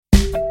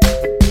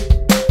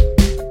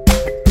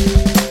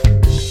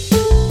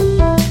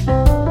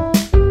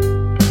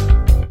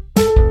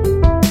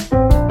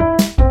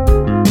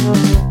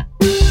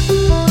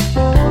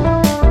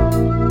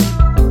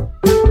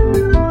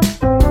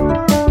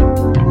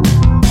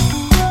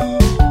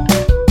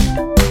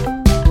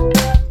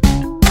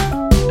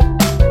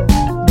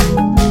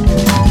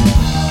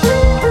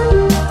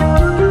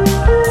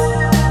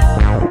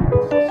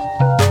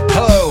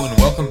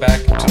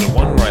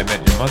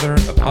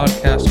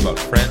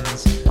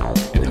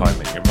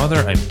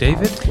Mother. I'm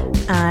David.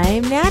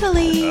 I'm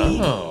Natalie.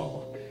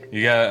 Oh,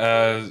 you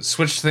got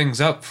switched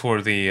things up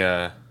for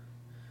the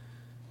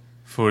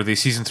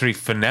season 3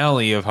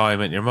 finale of How I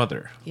Met Your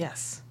Mother.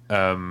 Yes.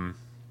 Yeah,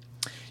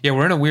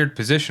 we're in a weird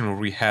position where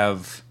we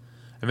have.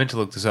 I meant to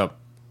look this up.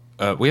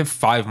 We have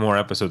 5 more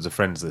episodes of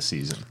Friends this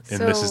season, and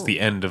this is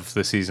the end of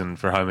the season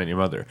for How I Met Your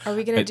Mother. Are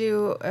we gonna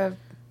do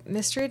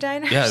Mystery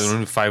Diners? Yeah, we're going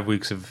to do 5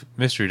 weeks of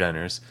Mystery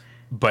Diners.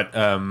 But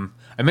I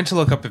meant to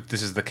look up if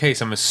this is the case.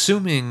 I'm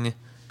assuming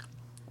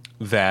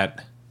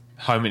that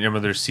How I Met Your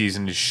Mother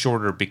season is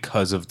shorter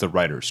because of the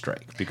writer's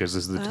strike. Because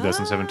this is the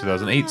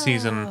 2007-2008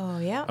 season. Oh,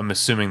 yeah. I'm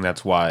assuming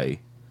that's why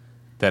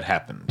that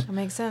happened. That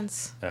makes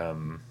sense. A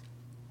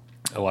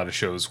lot of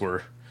shows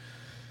were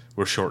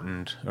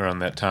shortened around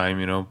that time,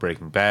 you know.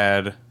 Breaking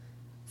Bad,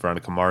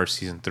 Veronica Mars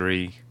season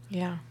 3.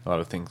 Yeah. A lot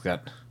of things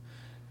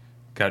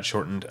got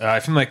shortened.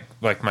 I feel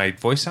like my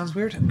voice sounds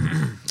weird.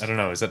 I don't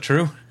know. Is that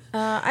true?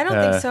 I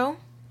don't think so.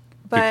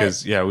 But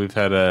Because we've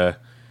had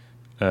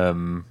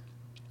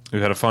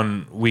a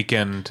fun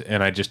weekend,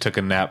 and I just took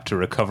a nap to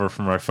recover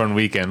from our fun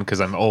weekend because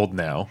I'm old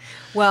now.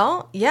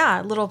 well,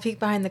 yeah, little peek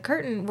behind the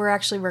curtain. We're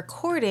actually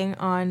recording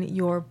on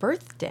your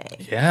birthday.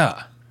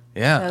 Yeah.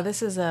 So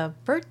this is a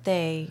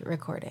birthday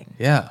recording.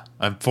 Yeah.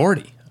 I'm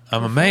 40.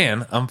 I'm a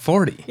man. I'm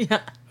 40.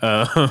 Yeah.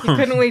 You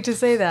couldn't wait to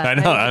say that. I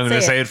know. I'm going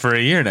to say it for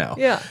a year now.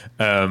 Yeah.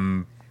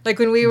 Like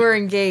when we were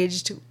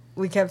engaged,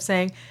 we kept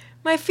saying,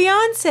 "My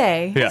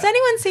fiance." Yeah. Has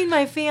anyone seen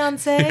my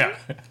fiance? Yeah.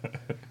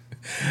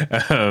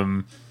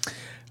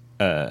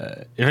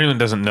 If anyone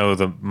doesn't know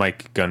the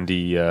Mike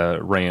Gundy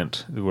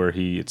rant, where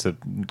it's a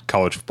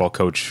college football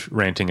coach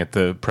ranting at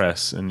the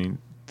press, and he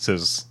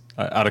says,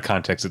 out of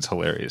context, it's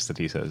hilarious that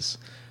he says,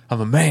 "I'm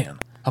a man.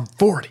 I'm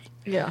 40."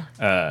 Yeah.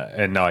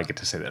 And now I get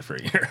to say that for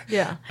a year.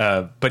 Yeah.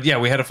 But yeah,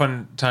 we had a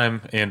fun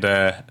time, and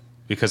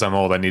because I'm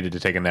old, I needed to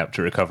take a nap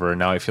to recover, and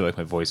now I feel like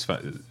my voice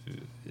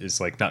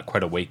is like not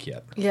quite awake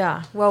yet.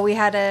 Yeah. Well, we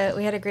had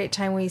a great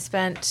time. We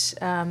spent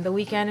the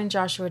weekend in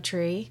Joshua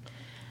Tree.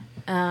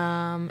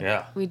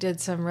 We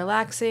did some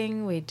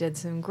relaxing. We did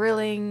some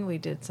grilling. We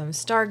did some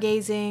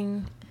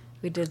stargazing.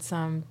 We did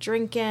some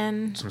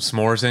drinking. Some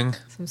s'moresing.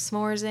 Some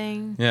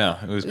s'moresing.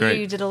 Yeah, it was great.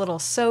 We did a little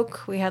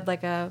soak. We had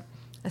like a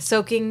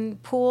soaking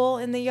pool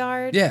in the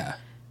yard. Yeah,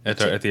 at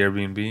the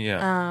Airbnb.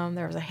 Yeah.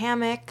 There was a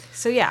hammock.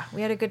 So yeah,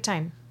 we had a good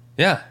time.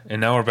 Yeah, and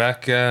now we're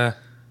back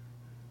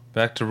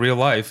to real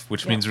life,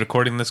 which means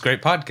recording this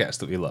great podcast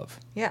that we love.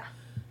 Yeah.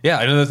 Yeah,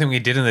 another thing we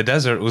did in the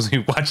desert was we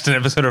watched an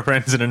episode of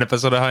Friends and an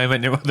episode of How I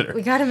Met Your Mother.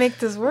 We got to make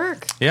this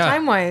work. Yeah.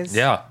 Time-wise.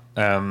 Yeah.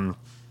 I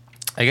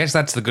guess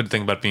that's the good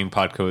thing about being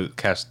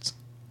podcast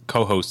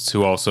co-hosts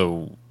who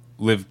also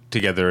live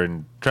together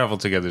and travel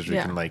together is we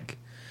can like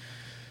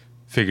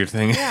figure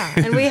things. Yeah,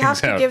 and we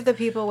have to out. give the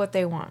people what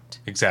they want.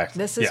 Exactly.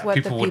 This is what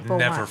people the people would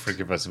never want.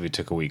 forgive us if we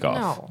took a week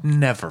off. No.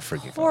 Never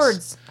forgive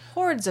us.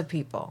 Hordes of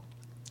people.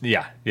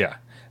 Yeah.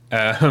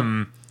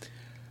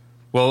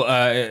 Well,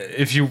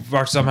 if you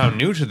are somehow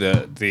new to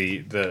the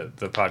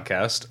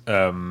podcast,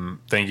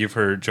 thank you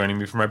for joining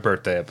me for my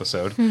birthday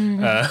episode. All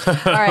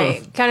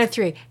right, count of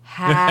 3.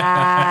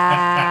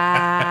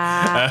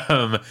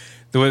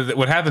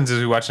 What happens is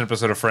we watch an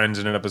episode of Friends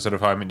and an episode of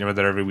How I Met Your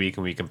Mother every week,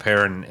 and we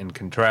compare and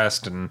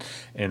contrast and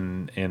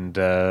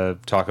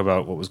talk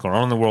about what was going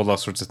on in the world, all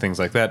sorts of things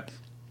like that.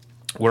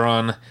 We're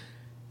on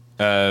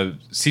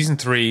season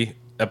 3,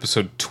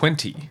 episode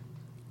 20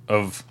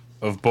 of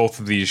both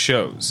of these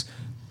shows.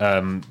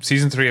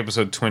 Season 3,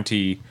 episode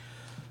 20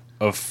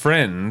 of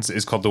Friends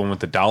is called the one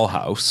with the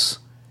Dollhouse,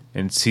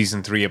 and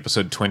season 3,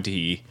 episode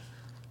 20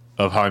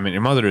 of How I Met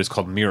Your Mother is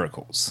called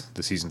Miracles,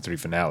 the season 3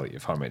 finale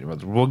of How I Met Your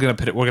Mother. We're gonna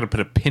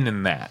put a pin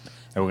in that,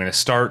 and we're gonna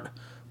start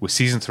with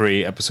season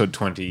 3, episode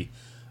 20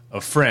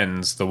 of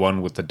Friends, the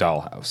one with the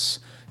Dollhouse.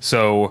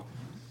 So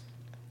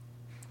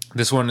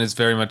this one is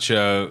very much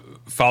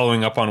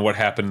following up on what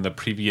happened in the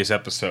previous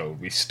episode.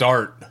 We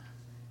started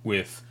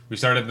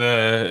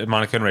the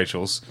Monica and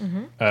Rachel's,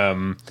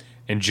 and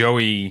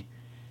Joey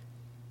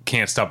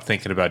can't stop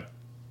thinking about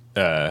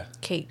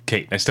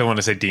Kate. I still want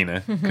to say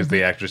Dina because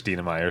the actress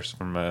Dina Myers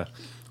from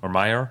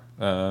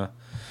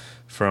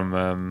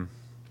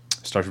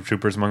Starship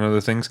Troopers, among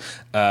other things.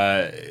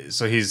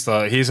 So he's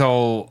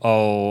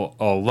all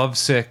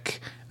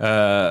lovesick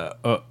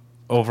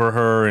over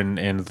her,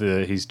 and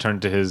he's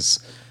turned to his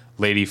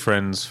lady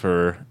friends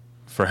for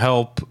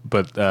help,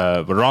 but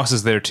Ross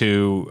is there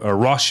too. Or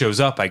Ross shows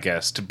up, I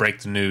guess, to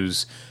break the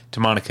news to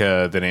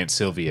Monica that Aunt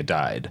Sylvia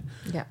died.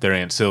 Yeah. Their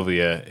Aunt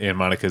Sylvia, and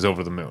Monica's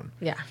over the moon.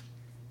 Yeah.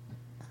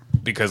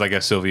 Because I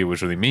guess Sylvia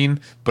was really mean,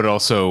 but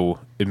also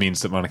it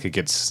means that Monica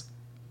gets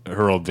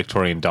her old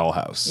Victorian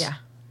dollhouse. Yeah.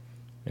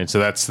 And so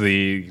that's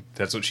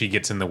what she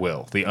gets in the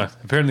will.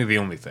 Apparently the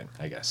only thing,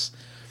 I guess.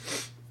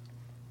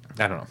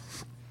 I don't know.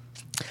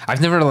 I've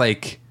never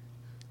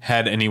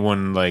had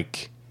anyone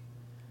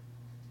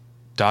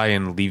die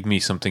and leave me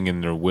something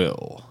in their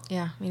will.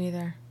 Yeah, me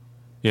neither.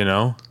 You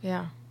know?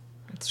 Yeah.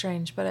 It's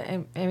strange, but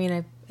I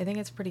mean, I think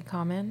it's pretty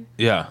common.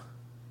 Yeah.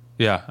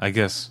 Yeah, I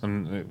guess.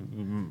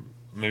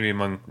 Maybe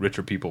among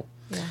richer people.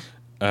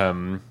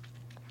 Yeah.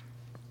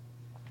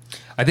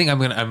 I think I'm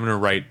gonna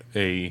write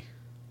a.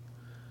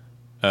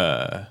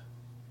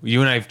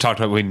 You and I have talked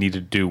about we need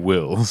to do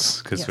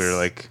wills because we're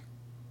like,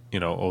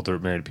 older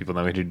married people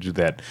now. We need to do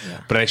that.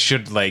 Yeah. But I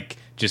should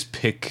just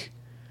pick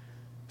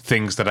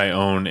things that I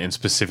own and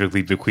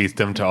specifically bequeath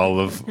them to all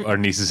of our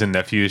nieces and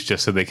nephews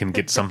just so they can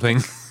get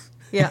something.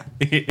 Yeah.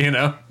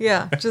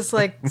 Yeah, just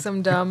like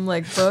some dumb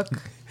book.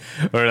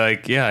 Or I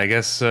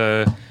guess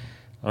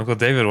Uncle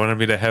David wanted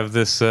me to have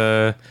this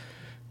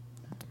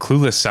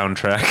Clueless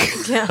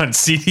soundtrack on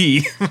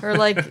CD. Or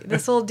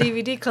this old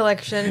DVD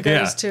collection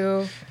goes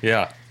to...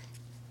 Yeah.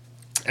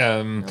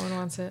 No one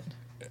wants it.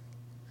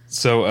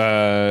 So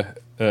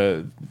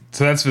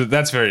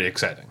that's very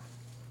exciting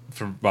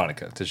for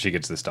Monica that she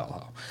gets this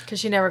dollhouse. Because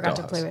she never got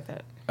to play with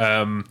it.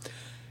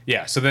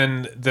 Yeah, so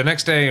then the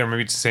next day, or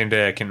maybe it's the same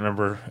day, I can't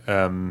remember,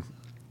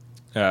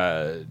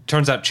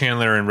 turns out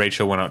Chandler and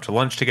Rachel went out to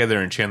lunch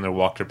together, and Chandler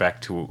walked her back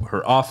to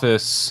her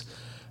office.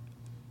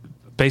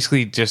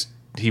 Basically,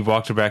 he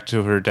walked her back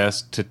to her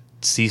desk to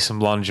see some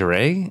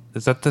lingerie?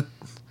 Is that the...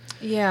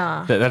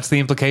 Yeah. That's the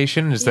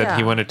implication? Is that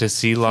he wanted to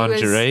see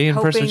lingerie in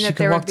person? She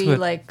could walk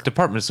to a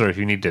department store if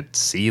you need to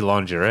see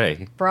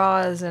lingerie.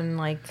 Bras and,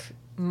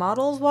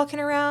 models walking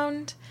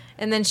around,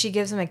 and then she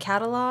gives him a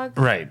catalog.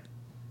 Right.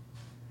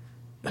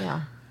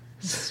 Yeah.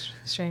 It's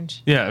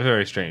strange. Yeah,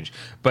 very strange.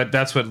 But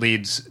that's what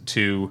leads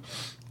to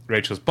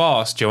Rachel's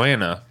boss,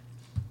 Joanna,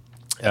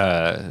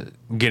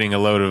 getting a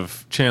load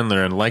of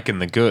Chandler and liking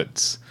the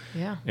goods.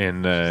 Yeah.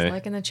 And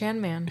liking the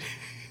Chan man.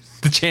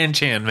 The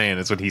Chan man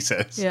is what he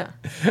says. Yeah.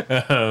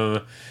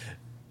 But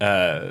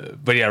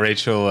yeah,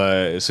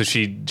 Rachel,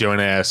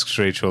 Joanna asks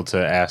Rachel to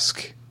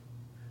ask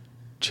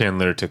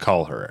Chandler to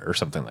call her or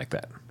something like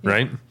that,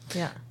 right?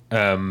 Yeah.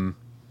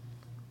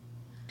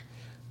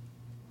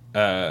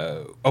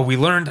 We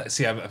learned.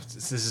 See,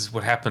 this is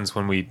what happens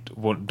when we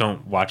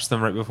don't watch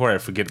them right before. I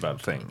forget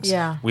about things.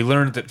 Yeah. We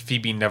learned that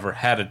Phoebe never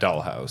had a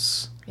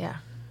dollhouse. Yeah.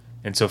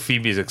 And so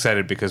Phoebe is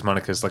excited because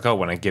Monica's like, oh,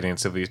 when I get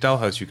into Sylvia's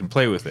dollhouse, you can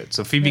play with it.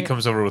 So Phoebe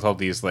comes over with all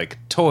these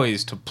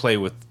toys to play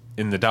with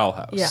in the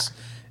dollhouse. Yeah.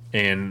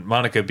 And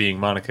Monica, being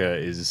Monica,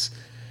 is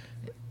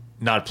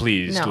not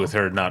pleased with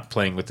her not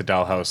playing with the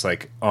dollhouse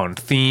on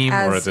theme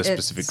or the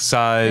specific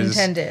size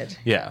intended.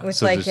 Yeah. With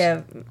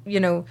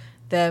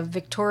the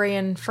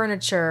Victorian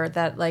furniture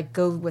that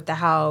go with the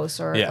house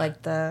or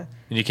the...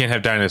 And you can't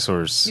have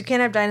dinosaurs. You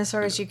can't have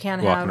dinosaurs. You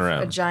can't have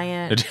around. a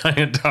giant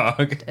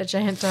dog. A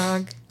giant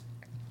dog.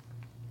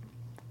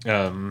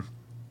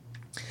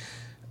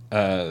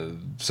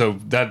 So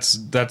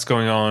that's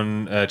going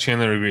on.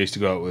 Chandler agrees to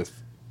go out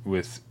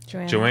with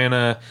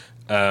Joanna.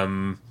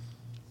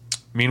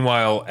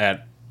 Meanwhile,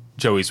 at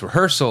Joey's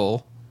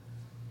rehearsal,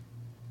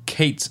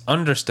 Kate's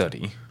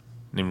understudy,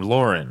 named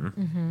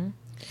Lauren,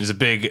 is a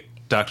big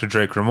Dr.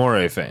 Drake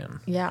Ramore fan.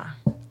 Yeah.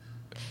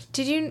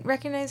 Did you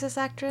recognize this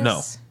actress?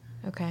 No.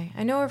 Okay.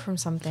 I know her from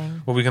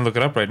something. Well, we can look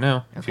it up right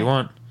now if you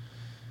want.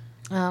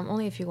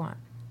 Only if you want.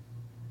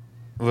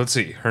 Let's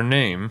see. Her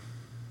name.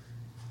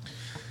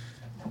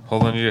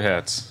 Hold on to your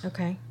hats.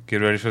 Okay.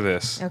 Get ready for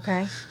this.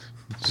 Okay.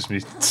 Just me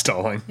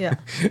stalling. Yeah.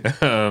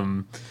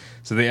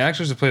 So the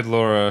actress who played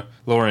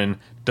Lauren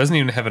doesn't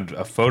even have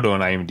a photo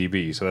on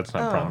IMDb, so that's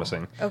not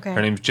promising. Okay.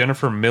 Her name's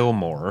Jennifer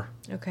Milmore.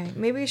 Okay.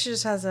 Maybe she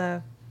just has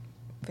a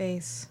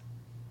face.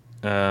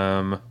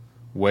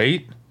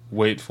 Wait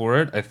for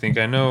it. I think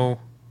I know.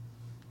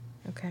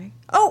 Okay.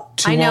 Oh,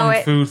 Tu I know Wong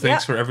it. Fu,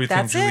 thanks for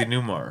everything, Julie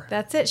Newmar.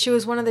 That's it. She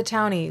was one of the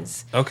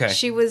townies. Okay.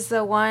 She was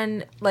the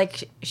one,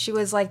 she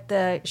was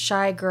the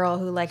shy girl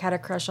who had a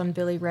crush on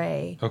Billy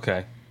Ray.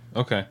 Okay.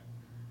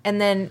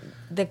 And then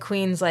the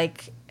queens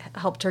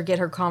helped her get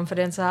her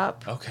confidence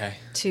up. Okay.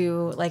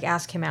 To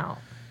ask him out.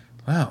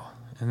 Wow.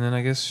 And then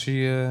I guess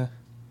she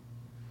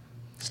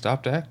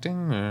stopped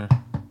acting, or.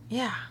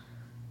 Yeah.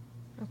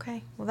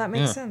 Okay. Well, that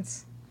makes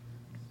sense.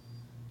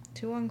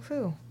 Tu Wong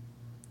Fu.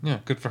 Yeah,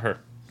 good for her.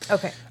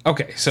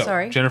 Okay, so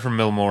sorry. Jennifer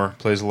Milmore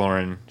plays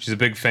Lauren. She's a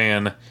big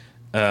fan.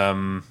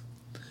 So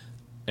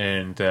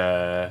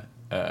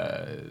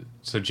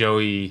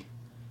Joey,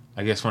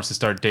 I guess, wants to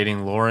start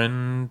dating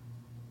Lauren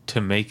to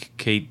make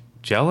Kate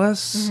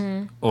jealous,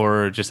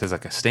 or just as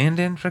a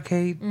stand-in for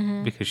Kate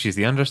because she's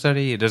the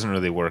understudy. It doesn't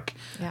really work,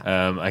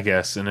 I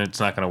guess, and it's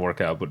not going to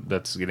work out, but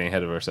that's getting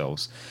ahead of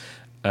ourselves.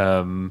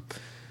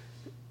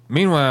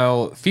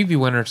 Meanwhile, Phoebe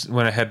went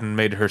ahead and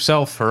made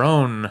herself her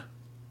own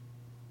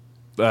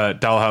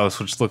dollhouse,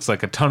 which looks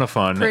like a ton of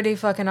fun. Pretty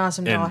fucking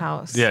awesome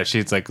dollhouse. Yeah,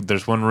 she's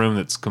there's one room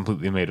that's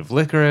completely made of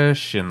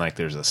licorice, and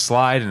there's a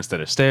slide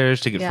instead of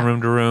stairs to get from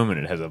room to room, and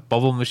it has a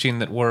bubble machine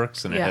that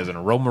works, and it has an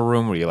aroma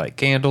room where you light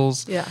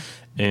candles. Yeah.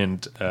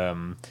 And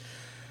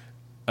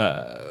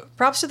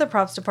props to the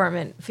props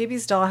department.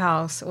 Phoebe's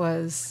dollhouse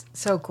was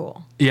so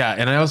cool. Yeah,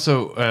 and I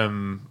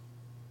also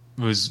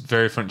it was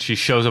very fun. She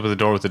shows up at the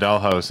door with the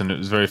dollhouse, and it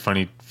was very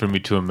funny for me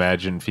to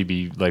imagine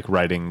Phoebe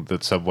riding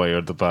the subway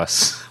or the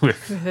bus with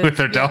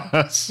her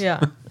dollhouse.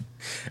 Yeah.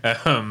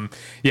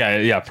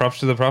 Yeah. Props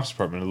to the props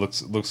department.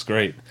 It looks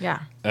great.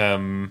 Yeah.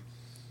 So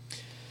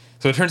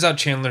it turns out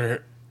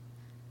Chandler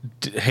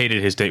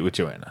hated his date with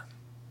Joanna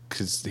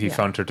because he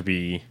found her to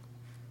be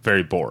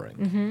very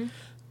boring.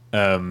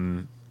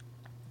 And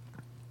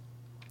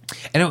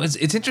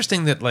it's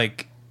interesting that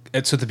like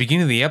at the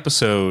beginning of the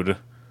episode,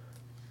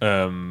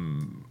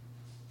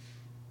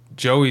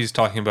 Joey's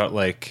talking about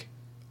like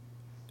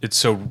it's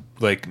so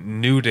like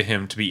new to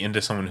him to be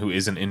into someone who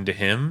isn't into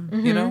him,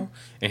 you know,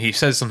 and he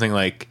says something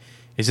like,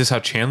 "Is this how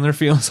Chandler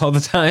feels all the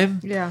time?"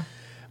 Yeah.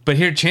 But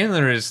here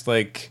Chandler is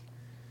like,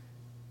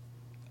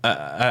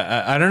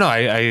 I don't know.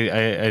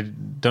 I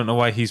don't know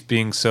why he's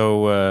being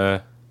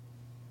so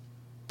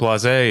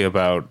blasé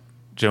about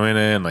Joanna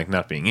and like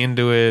not being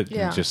into it.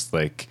 Yeah. And just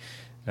like,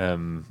 I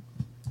don't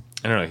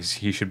know.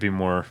 He should be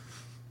more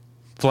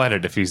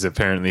flattered if he's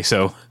apparently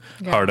so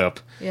hard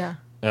up. Yeah.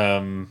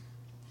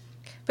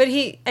 But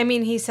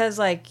he says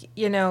like,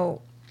 you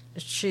know,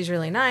 she's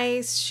really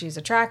nice. She's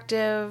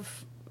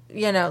attractive.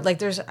 You know,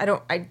 like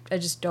I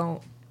just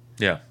don't.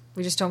 Yeah.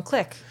 We just don't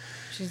click.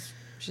 She's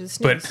a snooze.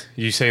 But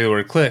you say the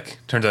word click.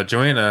 Turns out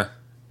Joanna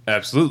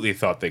absolutely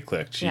thought they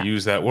clicked. She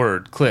used that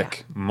word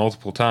click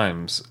multiple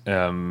times,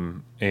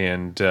 and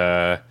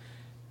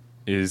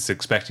is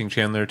expecting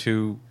Chandler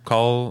to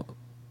call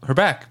her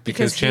back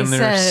because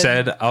Chandler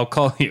said, "I'll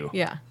call you."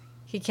 Yeah,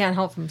 he can't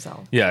help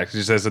himself. Yeah, because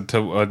he says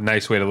a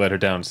nice way to let her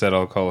down. Said,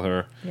 "I'll call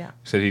her." Yeah,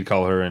 said he'd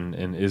call her and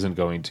isn't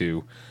going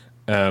to.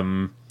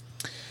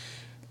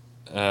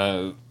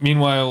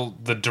 Meanwhile,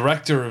 the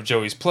director of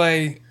Joey's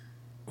play,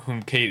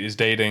 whom Kate is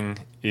dating,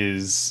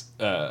 is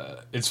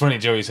it's funny.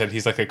 Joey said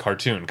he's like a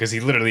cartoon because he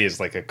literally is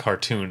like a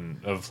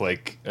cartoon of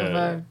like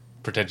a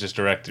pretentious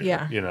director.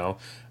 Yeah, you know,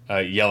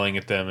 yelling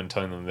at them and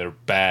telling them they're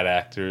bad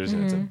actors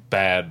and it's a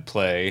bad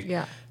play.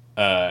 Yeah,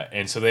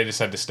 and so they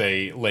decide to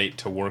stay late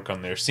to work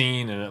on their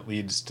scene, and it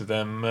leads to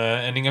them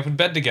ending up in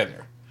bed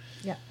together.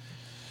 Yeah.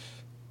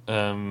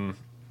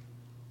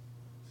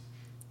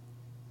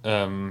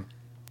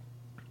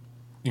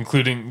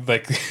 Including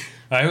like,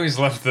 I always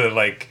love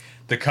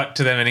the cut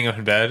to them ending up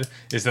in bed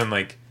is then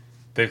like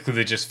they've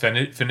clearly just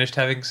finished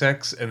having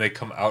sex and they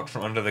come out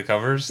from under the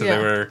covers, so they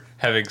were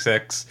having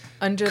sex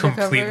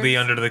completely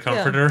under the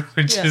comforter,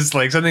 which is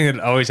like something that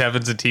always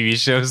happens in TV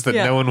shows that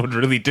no one would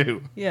really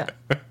do. Yeah.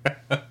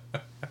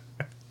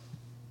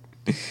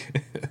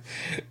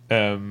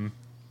 All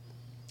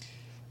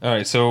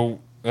right, so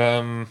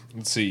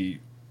let's see.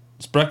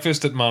 It's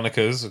breakfast at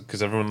Monica's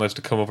because everyone loves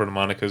to come over to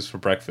Monica's for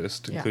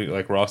breakfast. Including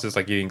like Ross is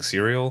like eating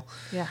cereal.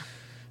 Yeah.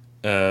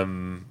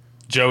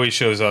 Joey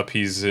shows up.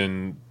 He's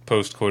in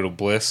postcoital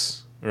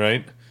bliss,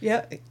 right?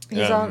 Yeah.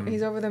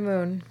 He's over the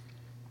moon.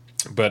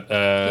 But he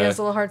has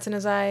little hearts in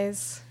his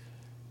eyes.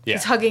 Yeah.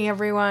 He's hugging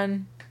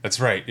everyone. That's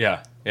right.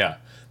 Yeah. Yeah.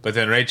 But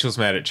then Rachel's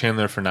mad at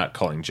Chandler for not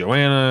calling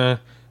Joanna,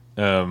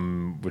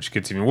 which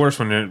gets even worse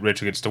when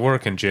Rachel gets to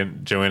work and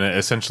Joanna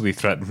essentially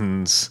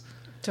threatens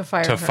to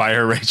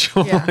fire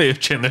Rachel if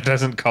Chandler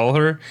doesn't call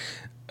her.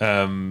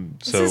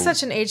 This is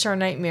such an HR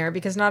nightmare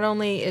because not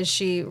only is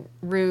she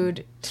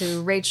rude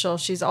to Rachel,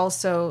 she's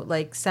also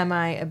like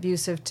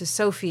semi-abusive to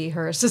Sophie,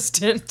 her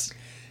assistant.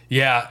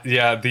 Yeah.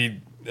 I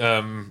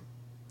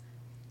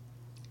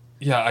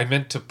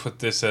meant to put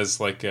this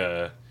as like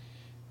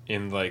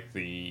in like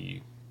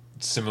the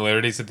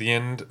similarities at the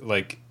end,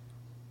 like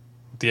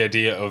the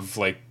idea of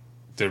like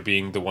there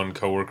being the one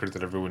coworker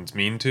that everyone's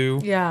mean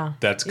to. Yeah.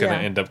 That's going to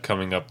end up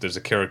coming up. There's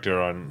a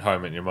character on How I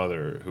Met Your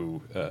Mother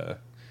who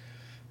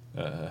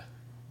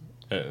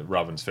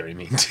Robin's very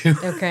mean to.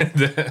 Okay.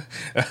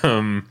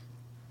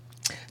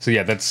 So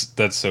yeah,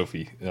 that's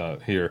Sophie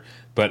here.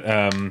 But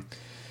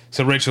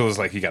so Rachel is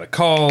like, you got to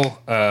call.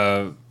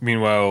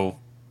 Meanwhile,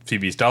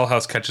 Phoebe's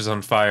dollhouse catches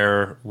on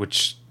fire,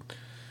 which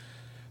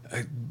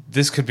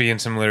this could be in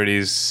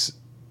similarities,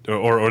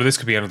 or this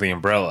could be under the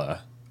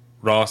umbrella.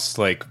 Ross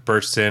like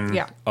bursts in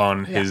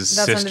on his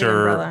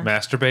sister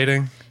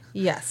masturbating.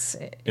 Yes.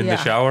 In the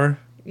shower.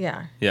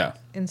 Yeah. Yeah.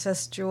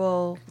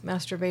 Incestual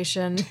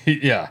masturbation.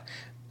 Yeah.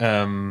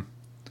 Turns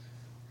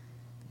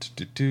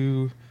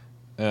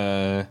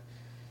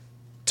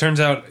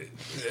out.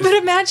 But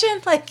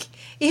imagine like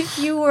if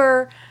you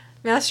were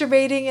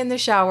masturbating in the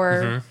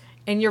shower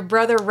and your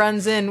brother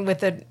runs in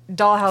with a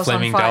dollhouse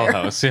Flaming on fire.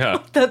 Dollhouse,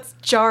 yeah. That's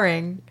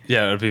jarring.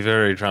 Yeah, it would be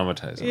very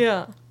traumatizing.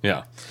 Yeah.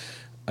 Yeah.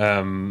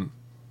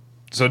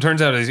 So it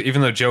turns out,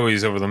 even though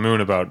Joey's over the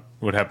moon about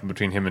what happened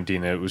between him and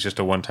Dina, it was just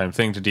a one-time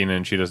thing to Dina,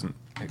 and she doesn't...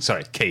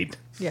 Sorry, Kate.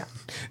 Yeah.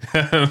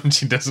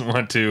 She doesn't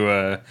want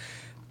to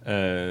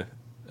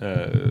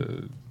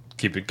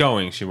keep it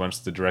going. She wants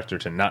the director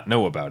to not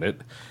know about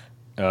it.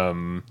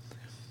 And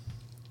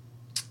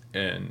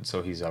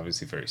so he's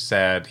obviously very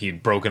sad.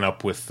 He'd broken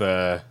up with...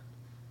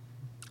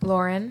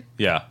 Lauren?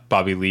 Yeah,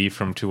 Bobby Lee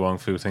from Tu Wong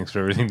Fu. Thanks for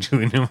everything,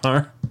 Julie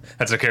Newmar.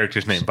 That's her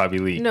character's name, Bobby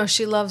Lee. No,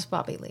 she loves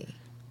Bobby Lee.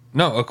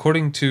 No,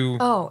 according to...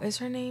 Oh, is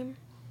her name?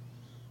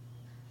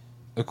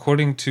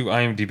 According to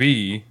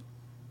IMDb,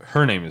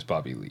 her name is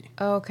Bobby Lee.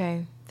 Oh,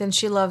 okay. Then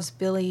she loves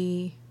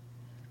Billy...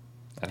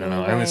 I don't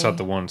know. I only saw it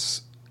the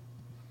once,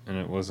 and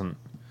it wasn't...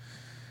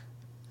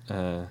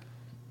 I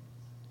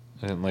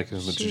didn't like it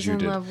as much as you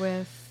did. She's in love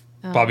with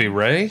Bobby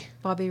Ray?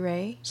 Bobby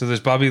Ray. So there's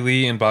Bobby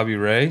Lee and Bobby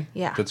Ray?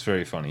 Yeah. That's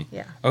very funny.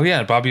 Yeah. Oh,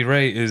 yeah, Bobby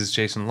Ray is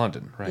Jason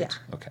London, right? Yeah.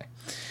 Okay.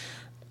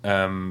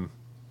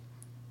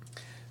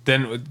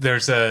 Then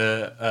there's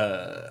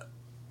a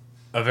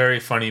very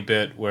funny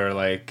bit where,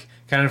 like,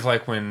 kind of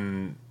like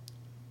when...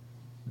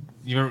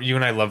 You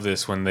and I love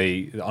this when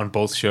they, on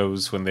both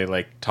shows, when they,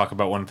 like, talk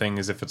about one thing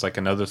as if it's, like,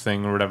 another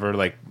thing or whatever,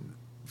 like...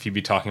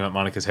 Phoebe talking about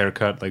Monica's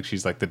haircut, like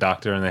she's like the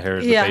doctor and the hair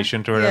is the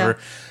patient or whatever.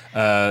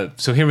 Yeah.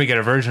 So here we get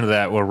a version of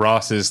that where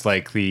Ross is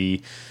like there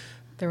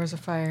was a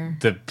fire.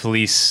 The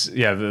police,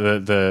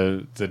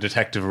 the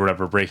detective or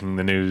whatever breaking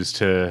the news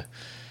to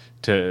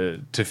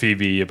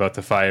Phoebe about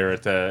the fire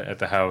at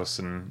the house,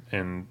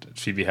 and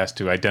Phoebe has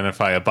to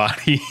identify a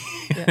body.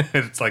 Yeah.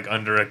 It's like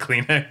under a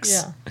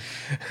Kleenex.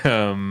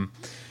 Yeah.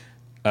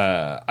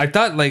 I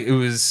thought like it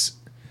was.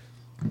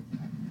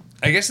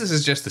 I guess this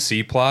is just the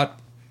C plot.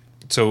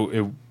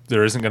 So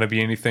there isn't going to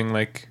be anything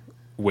like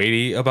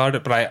weighty about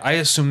it, but I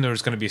assume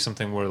there's going to be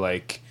something where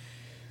like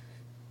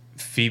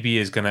Phoebe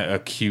is going to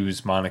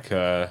accuse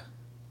Monica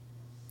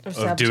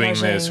of doing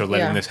this or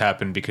letting this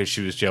happen because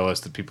she was jealous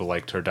that people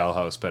liked her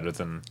dollhouse better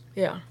than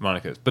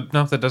Monica's. But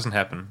no, that doesn't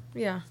happen.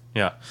 Yeah.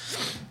 Yeah.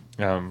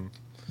 Where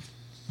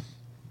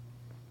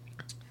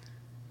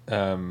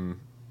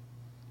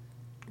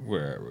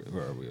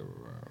are we?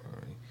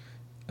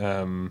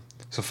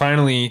 So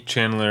finally,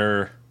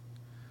 Chandler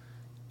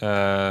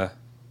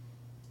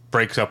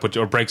breaks it off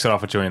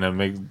with Joanna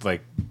and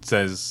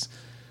says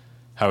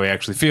how he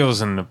actually feels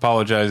and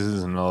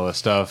apologizes and all that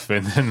stuff,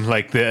 and then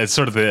like the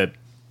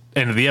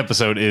end of the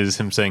episode is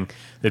him saying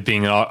it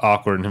being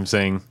awkward and him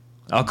saying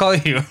I'll call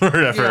you or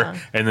whatever,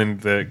 and then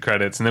the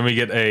credits, and then we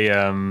get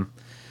a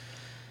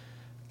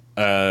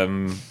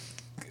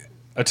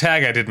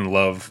tag I didn't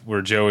love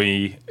where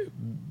Joey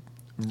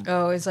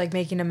is like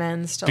making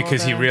amends to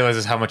because he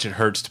realizes how much it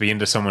hurts to be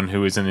into someone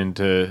who isn't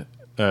into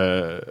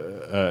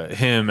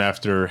him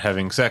after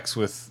having sex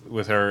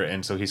with her,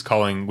 and so he's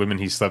calling women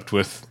he slept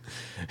with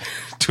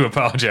to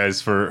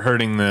apologize for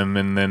hurting them,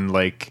 and then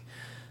like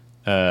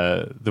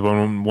the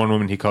one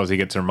woman he calls, he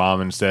gets her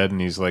mom instead,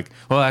 and he's like,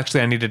 well,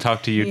 actually I need to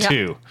talk to you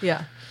too.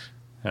 I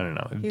don't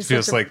know, it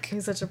feels like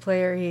he's such a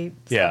player. He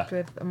slept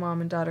with a mom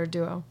and daughter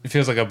duo. It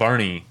feels like a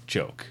Barney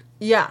joke.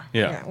 We'll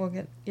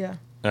get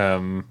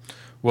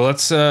well,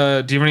 let's do you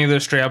have any other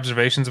stray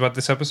observations about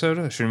this episode,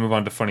 or should we move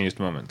on to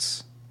funniest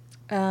moments?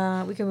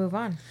 We can move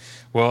on.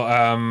 Well,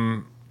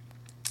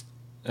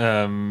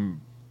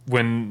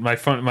 when my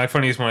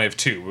funniest one, I have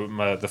two.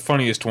 The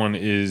funniest one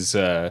is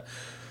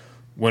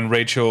when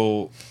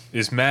Rachel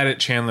is mad at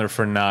Chandler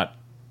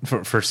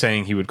for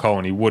saying he would call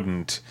and he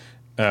wouldn't.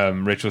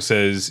 Rachel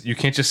says, "You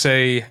can't just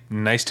say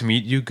nice to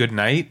meet you, good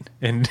night,"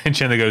 and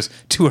Chandler goes,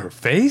 "To her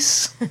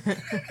face."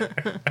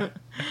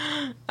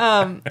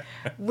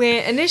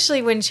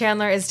 When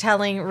Chandler is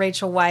telling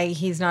Rachel why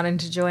he's not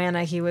into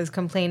Joanna, he was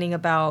complaining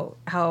about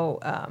how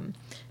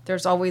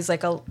there's always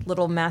like a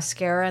little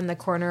mascara in the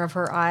corner of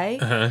her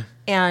eye,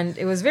 and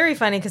it was very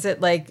funny because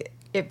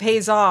it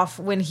pays off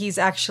when he's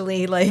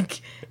actually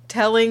like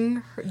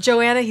telling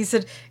Joanna. He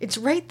said it's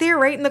right there,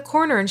 right in the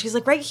corner, and she's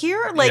like, right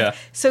here,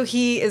 so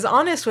he is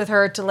honest with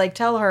her to like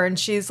tell her, and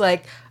she's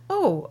like,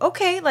 oh,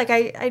 okay, like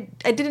I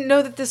didn't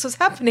know that this was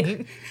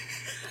happening.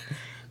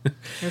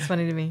 It's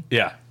funny to me.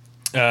 Yeah.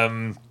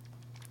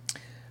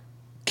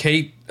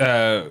 Kate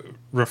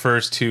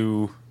refers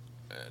to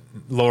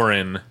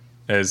Lauren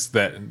as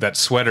that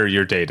sweater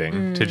you're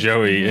dating to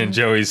Joey, and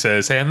Joey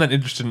says, hey, I'm not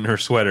interested in her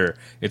sweater.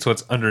 It's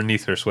what's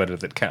underneath her sweater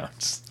that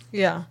counts.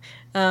 Yeah.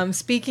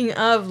 Speaking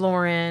of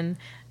Lauren,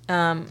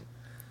 after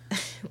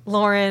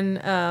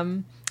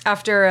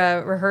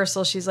a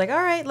rehearsal, she's like,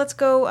 all right, let's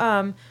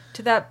go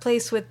to that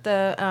place with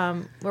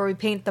the where we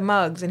paint the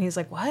mugs. And he's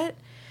like, what?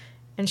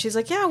 And she's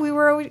like, yeah, we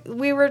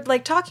were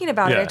like talking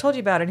about it. I told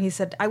you about it. And he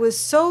said, I was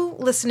so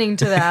listening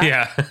to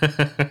that.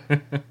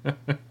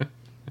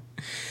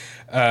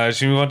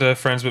 Should we move on to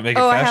Friends But Make It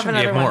Fashion? I have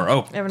another one. More.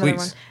 Oh, I have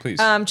another please.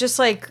 Just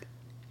like,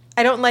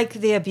 I don't like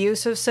the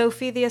abuse of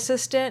Sophie, the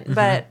assistant,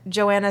 but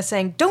Joanna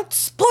saying, don't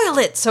spoil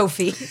it,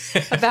 Sophie,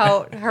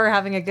 about her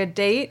having a good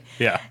date.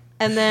 Yeah.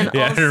 And then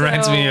it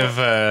reminds me of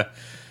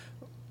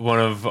one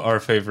of our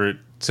favorite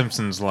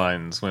Simpsons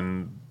lines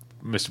when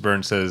Mr.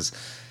 Burns says,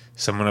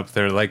 someone up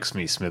there likes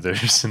me,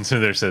 Smithers. And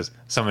Smithers says,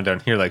 someone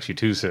down here likes you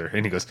too, sir.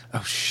 And he goes,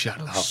 oh, shut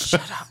up.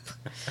 Shut up.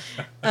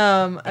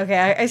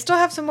 Okay, I still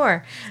have some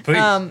more. Please.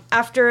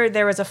 After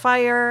there was a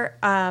fire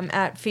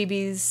at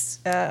Phoebe's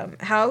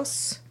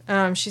house,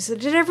 she said,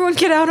 did everyone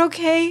get out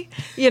okay?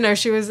 You know,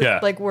 she was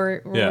like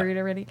worried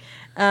already.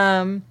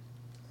 And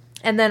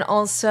then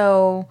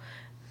also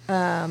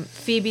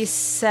Phoebe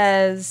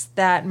says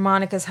that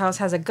Monica's house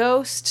has a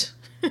ghost.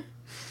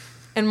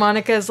 And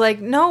Monica's like,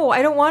 no,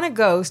 I don't want a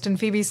ghost. And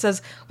Phoebe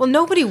says, well,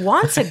 nobody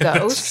wants a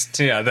ghost.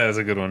 Yeah, that was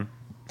a good one.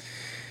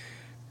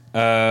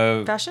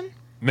 Fashion?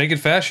 Make It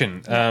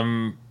Fashion.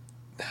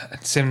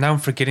 Sam, now I'm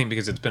forgetting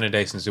because it's been a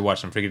day since we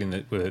watched. I'm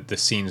forgetting the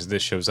scenes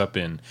this shows up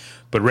in.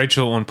 But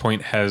Rachel at one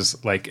point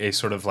has like a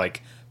sort of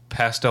like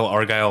pastel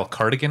argyle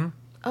cardigan.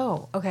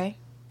 Oh, okay.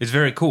 It's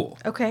very cool.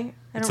 Okay.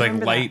 It's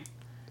like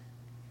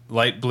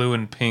light blue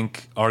and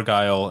pink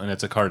Argyle, and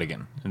it's a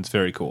cardigan. And it's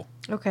very cool.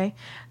 Okay.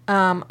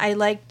 I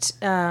liked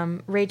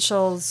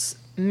Rachel's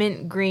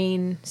mint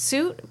green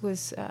suit. It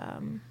was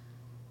a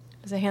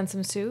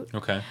handsome suit.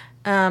 Okay.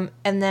 And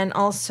then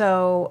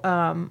also,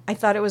 I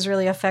thought it was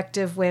really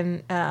effective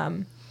when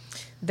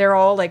they're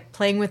all like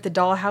playing with the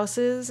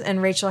dollhouses,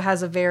 and Rachel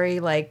has a very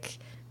like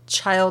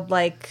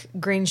childlike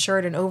green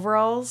shirt and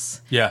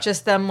overalls. Yeah.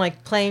 Just them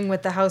like playing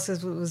with the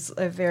houses was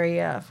a very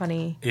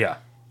funny,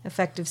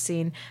 effective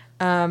scene.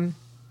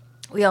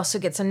 We also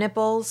get some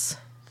nipples.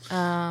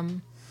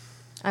 I'm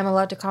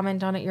allowed to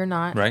comment on it. You're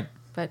not. Right.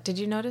 But did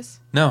you notice?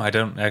 No, I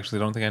don't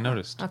think I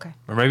noticed. Okay.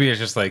 Or maybe it's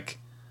just like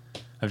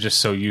I'm just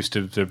so used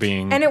to there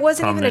being. And it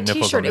wasn't even a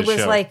nipples T-shirt. on It this was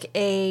show. like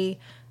a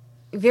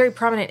very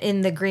prominent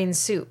in the green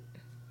suit.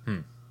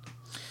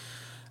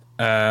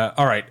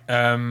 All right.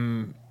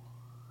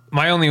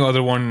 My only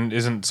other one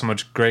isn't so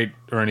much great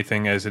or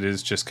anything as it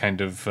is just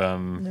kind of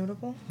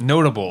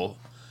notable,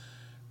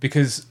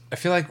 because I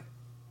feel like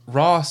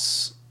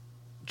Ross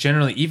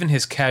generally, even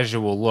his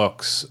casual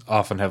looks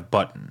often have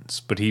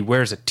buttons, but he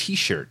wears a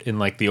T-shirt in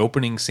like the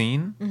opening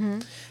scene,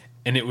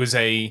 and it was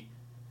a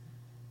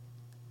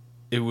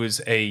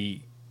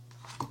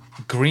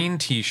green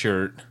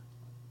T-shirt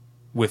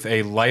with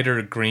a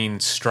lighter green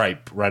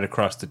stripe right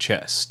across the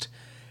chest,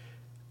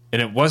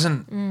 and it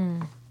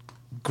wasn't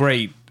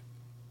great,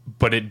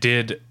 but it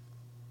did,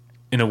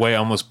 in a way,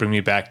 almost bring me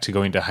back to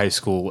going to high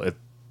school at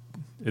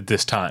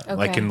this time,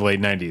 like in the late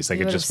 90s. Like,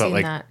 it just felt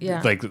like,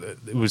 like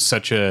it was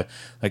such a,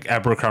 like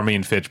Abercrombie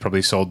and Fitch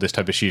probably sold this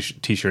type of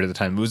T-shirt at the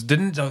time. Do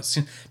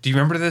you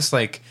remember this?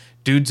 Like,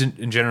 dudes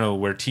in general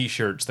wear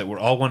T-shirts that were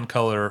all one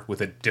color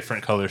with a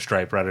different color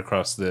stripe right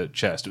across the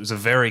chest. It was a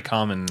very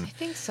common, I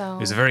think so. It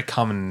was a very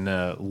common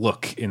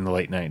look in the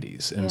late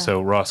 90s. And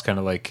so Ross kind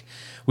of like,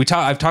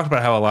 I've talked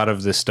about how a lot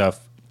of this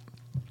stuff,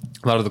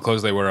 a lot of the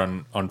clothes they wear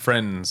on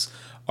Friends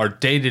are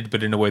dated,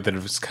 but in a way that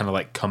has kind of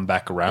like come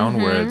back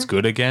around where it's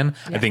good again.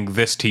 Yeah. I think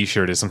this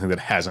T-shirt is something that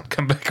hasn't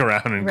come back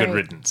around, and good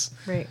riddance.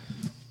 Right.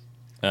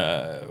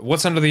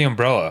 What's under the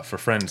umbrella for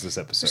Friends this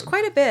episode? There's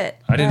quite a bit.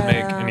 I didn't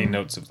make any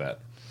notes of that.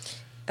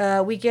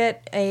 We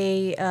get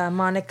a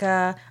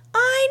Monica,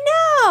 I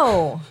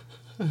know!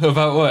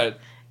 About what?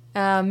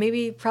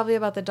 Probably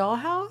about the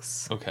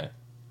dollhouse. Okay.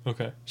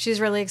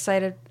 She's really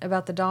excited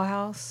about the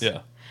dollhouse.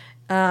 Yeah.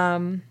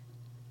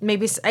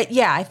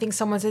 I think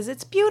someone says,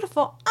 it's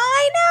beautiful.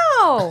 I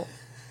know!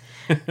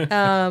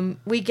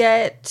 We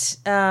get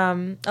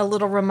a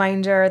little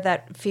reminder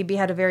that Phoebe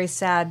had a very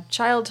sad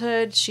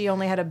childhood. She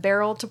only had a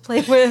barrel to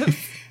play with.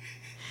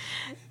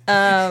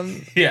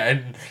 Yeah,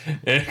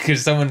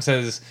 because someone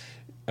says,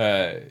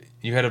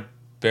 you had a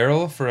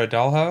barrel for a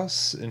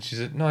dollhouse? And she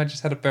said, no, I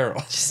just had a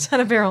barrel. Just had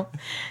a barrel.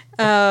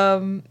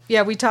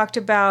 We talked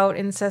about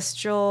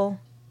ancestral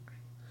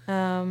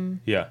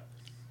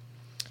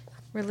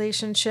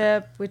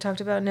relationship. We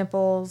talked about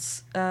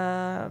nipples.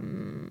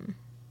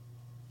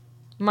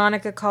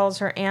 Monica calls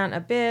her aunt a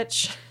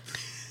bitch.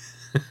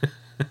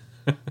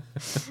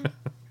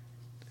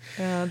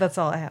 That's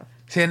all I have.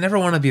 See, I never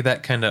want to be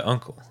that kind of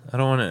uncle. I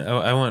don't want to.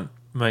 I want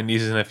my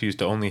nieces and nephews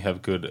to only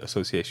have good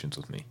associations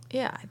with me.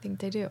 Yeah, I think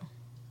they do.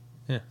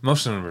 Yeah,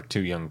 most of them are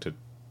too young to.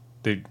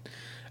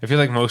 I feel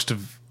like most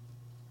of,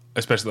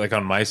 especially like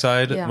on my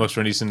side, most of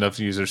our nieces and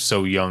nephews are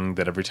so young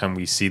that every time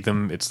we see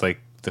them, it's like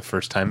the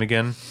first time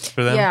again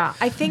for them. Yeah,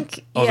 I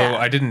think. Although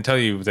I didn't tell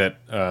you that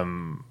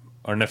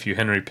our nephew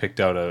Henry picked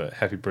out a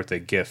happy birthday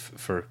gift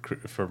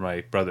for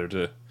my brother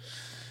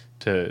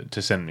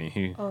to send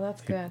me.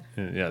 That's good.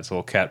 Yeah, it's a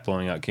little cat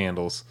blowing out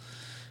candles.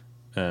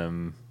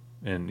 And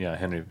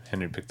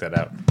Henry picked that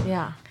out.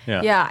 Yeah.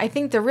 I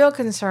think the real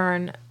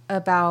concern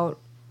about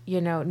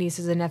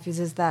nieces and nephews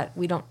is that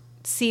we don't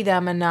see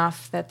them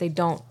enough, that they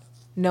don't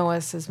know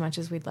us as much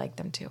as we'd like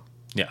them to.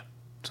 Yeah,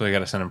 so we got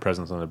to send them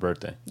presents on their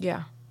birthday.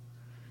 Yeah.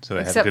 So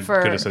they have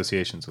good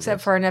associations with us.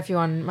 Except for our nephew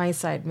on my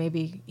side.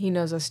 Maybe he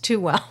knows us too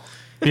well.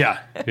 Yeah.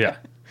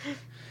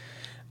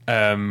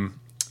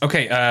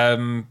 Okay.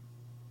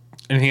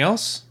 Anything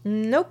else?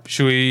 Nope.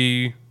 Should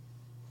we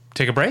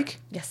take a break?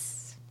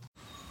 Yes.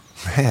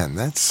 Man,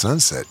 that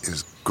sunset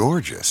is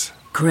gorgeous.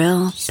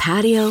 Grill,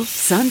 patio,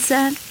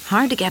 sunset.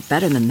 Hard to get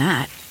better than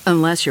that.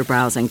 Unless you're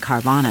browsing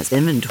Carvana's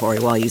inventory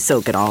while you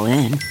soak it all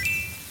in.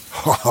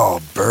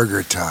 Oh,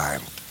 burger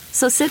time.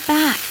 So sit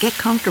back, get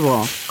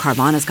comfortable.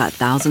 Carvana's got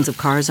thousands of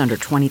cars under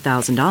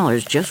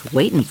 $20,000 just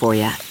waiting for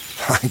you.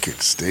 I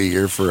could stay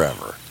here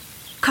forever.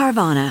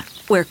 Carvana,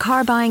 where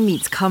car buying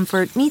meets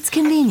comfort, meets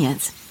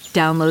convenience.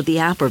 Download the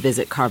app or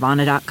visit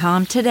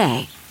Carvana.com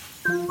today.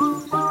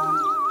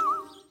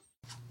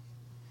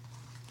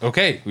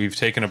 Okay, we've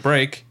taken a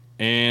break,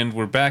 and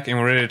we're back, and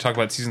we're ready to talk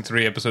about Season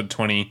 3, Episode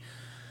 20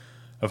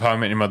 of How I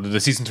Met Your Mother, the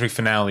Season 3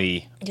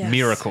 finale,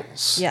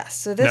 Miracles. Yes.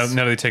 So this...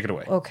 Now they take it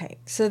away. Okay.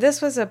 So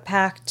this was a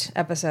packed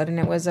episode, and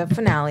it was a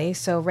finale,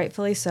 so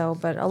rightfully so,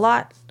 but a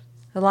lot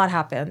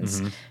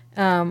happens.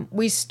 Mm-hmm.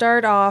 We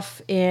start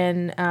off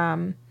in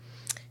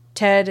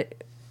Ted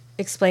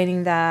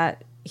explaining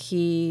that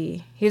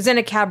he was in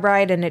a cab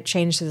ride and it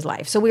changed his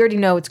life. So we already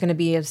know it's going to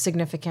be a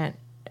significant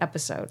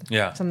episode.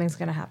 Yeah. Something's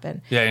going to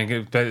happen. Yeah,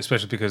 and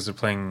especially because they're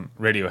playing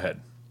Radiohead.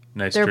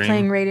 They're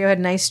playing Radiohead,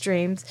 Nice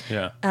Dreams.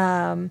 Yeah.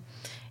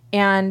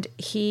 And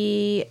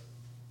he's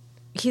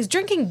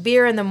drinking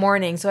beer in the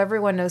morning, so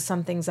everyone knows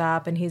something's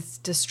up, and he's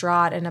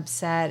distraught and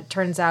upset. It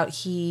turns out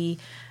he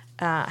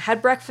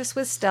had breakfast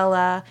with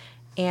Stella,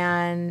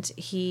 and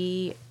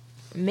he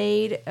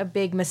made a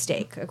big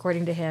mistake,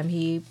 according to him.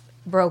 He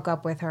broke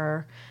up with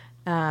her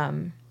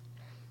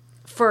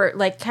for,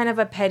 like, kind of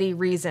a petty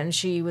reason.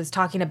 She was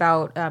talking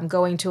about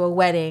going to a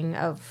wedding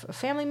of a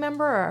family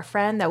member or a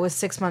friend that was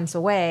 6 months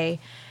away,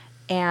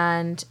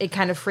 and it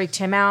kind of freaked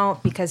him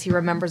out because he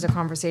remembers a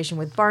conversation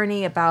with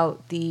Barney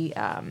about the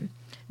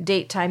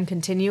date time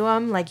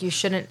continuum. Like, you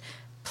shouldn't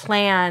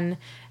plan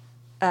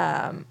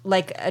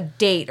like a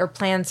date or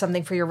plan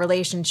something for your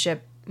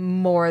relationship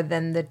more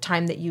than the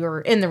time that you are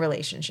in the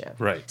relationship.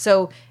 Right.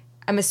 So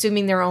I'm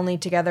assuming they're only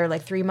together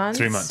like 3 months.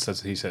 3 months,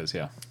 that's what he says,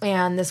 yeah.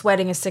 And this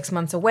wedding is 6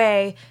 months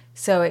away,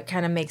 so it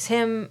kind of makes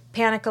him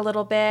panic a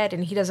little bit,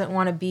 and he doesn't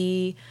want to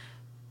be...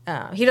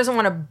 he doesn't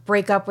want to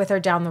break up with her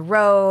down the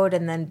road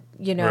and then,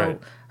 Right.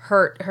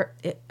 hurt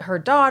her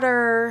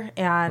daughter,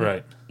 and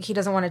Right. he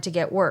doesn't want it to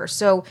get worse.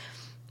 So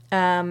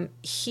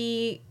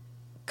he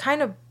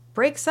kind of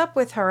breaks up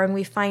with her, and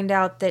we find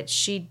out that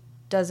she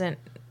doesn't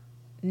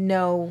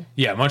know.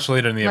 Yeah, much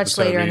later in the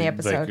episode.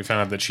 Like, we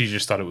found out that she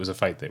just thought it was a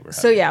fight they were having.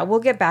 So yeah, we'll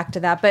get back to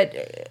that.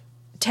 But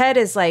Ted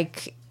is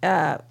like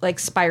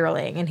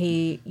spiraling, and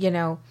he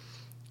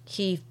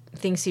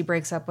thinks he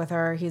breaks up with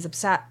her. He's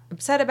upset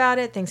about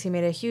it, thinks he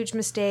made a huge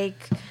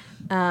mistake.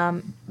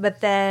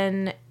 But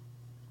then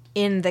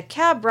in the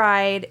cab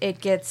ride,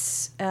 it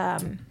gets,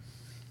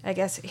 I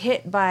guess,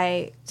 hit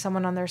by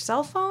someone on their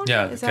cell phone.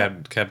 Yeah,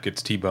 the cab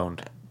gets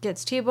T-boned.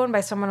 Gets T-boned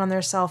by someone on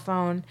their cell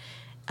phone.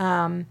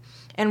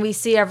 And we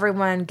see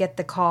everyone get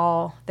the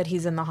call that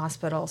he's in the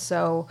hospital.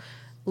 So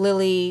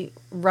Lily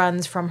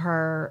runs from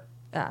her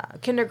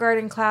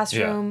kindergarten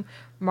classroom. Yeah.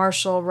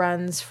 Marshall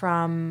runs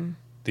from...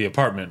 the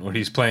apartment where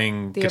he's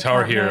playing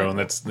Guitar Hero, and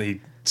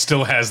he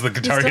still has the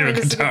Guitar Hero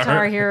guitar.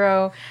 Guitar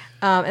Hero.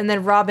 And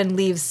then Robin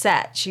leaves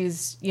set.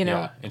 She's,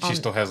 and she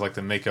still has like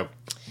the makeup,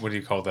 what do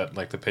you call that?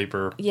 Like the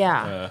paper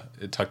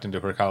tucked into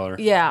her collar.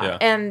 Yeah.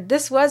 And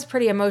this was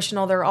pretty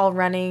emotional. They're all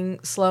running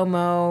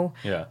slow-mo.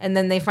 Yeah. And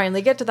then they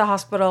finally get to the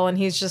hospital, and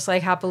he's just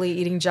like happily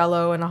eating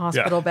Jell-O in a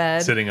hospital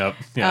bed. Sitting up.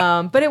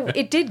 Yeah. But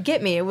it did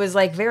get me. It was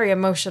like very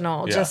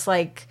emotional. Yeah. Just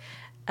like...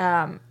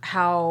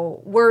 how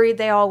worried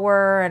they all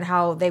were, and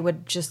how they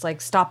would just like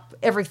stop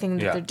everything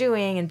that they're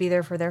doing and be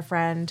there for their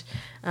friend.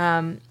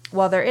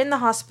 While they're in the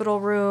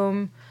hospital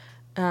room,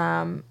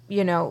 they're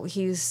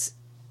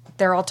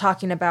all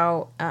talking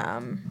about,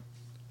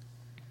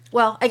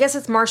 well, I guess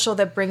it's Marshall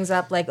that brings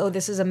up like, oh,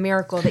 this is a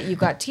miracle that you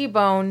got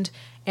T-boned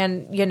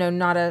and,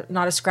 not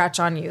a scratch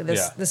on you.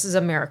 This is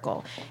a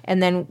miracle.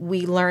 And then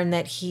we learn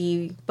that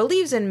he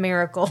believes in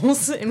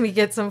miracles, and we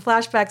get some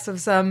flashbacks of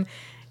some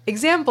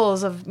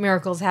examples of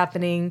miracles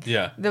happening.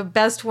 Yeah. The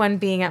best one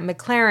being at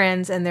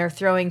McLaren's, and they're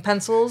throwing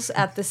pencils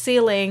at the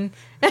ceiling.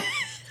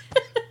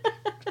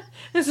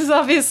 This is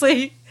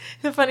obviously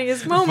the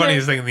funniest moment. The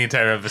funniest thing in the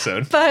entire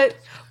episode. But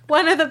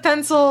one of the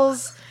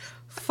pencils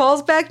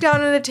falls back down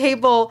on the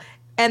table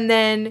and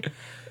then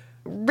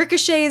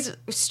ricochets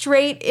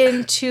straight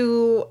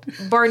into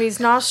Barney's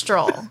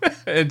nostril.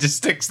 It just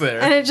sticks there.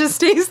 And it just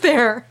stays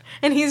there.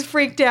 And he's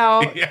freaked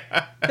out. Yeah.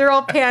 They're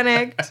all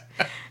panicked.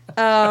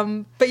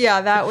 But yeah,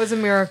 that was a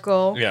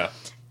miracle. Yeah.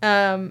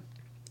 And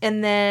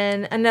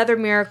then another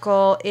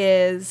miracle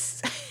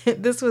is,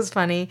 this was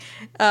funny.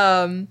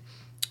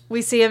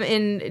 We see him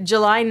in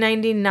July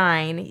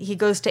 99. He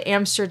goes to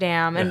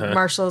Amsterdam, and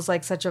Marshall's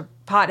like such a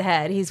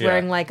pothead. He's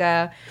wearing like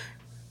an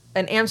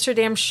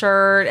Amsterdam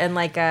shirt and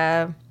like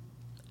a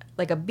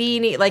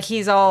beanie. Like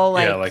he's all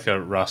like... Yeah, like a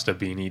Rasta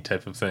beanie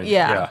type of thing.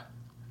 Yeah.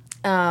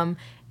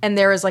 And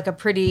there is like a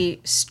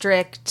pretty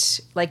strict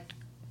like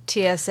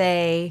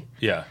TSA...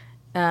 Yeah.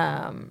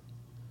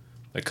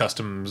 Like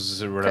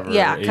customs or whatever.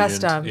 Yeah, agent.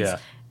 customs. Yeah.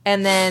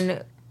 And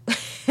then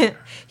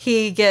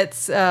he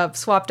gets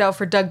swapped out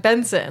for Doug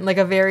Benson, like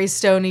a very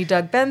stony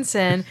Doug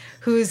Benson,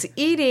 who's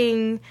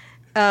eating...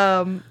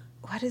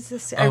 what is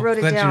this? I wrote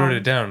it down. Glad you wrote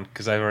it down,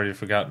 because I've already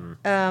forgotten.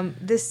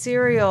 This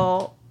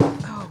cereal...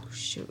 Oh,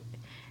 shoot.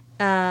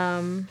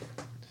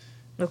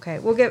 Okay,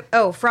 we'll get...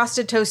 Oh,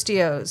 Frosted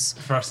Tostios.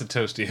 Frosted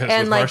Tostios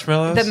And with like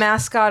marshmallows? the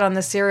mascot on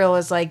the cereal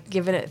is like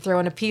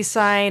throwing a peace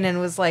sign, and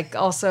was like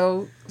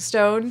also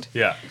stoned.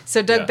 Yeah.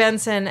 So Doug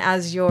Benson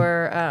as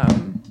your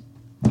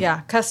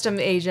custom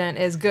agent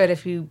is good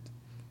if you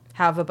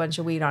have a bunch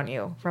of weed on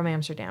you from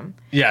Amsterdam.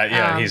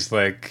 Yeah. He's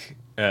like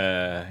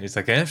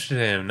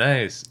Amsterdam,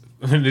 nice.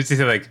 Did he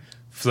say like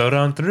float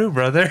on through,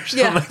 brother?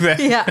 Something like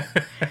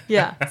that.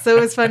 Yeah. So it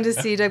was fun to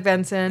see Doug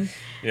Benson.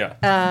 Yeah.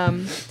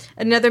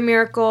 Another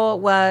miracle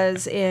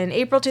was in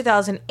April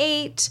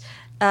 2008.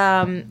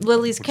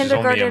 Lily's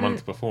kindergarten. Is only a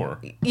month before.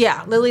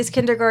 Yeah, Lily's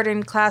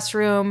kindergarten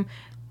classroom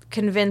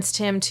convinced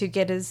him to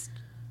get his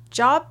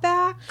job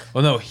back.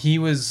 Well, no, he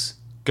was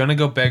gonna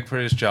go beg for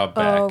his job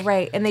back. Oh,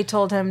 right. And they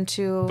told him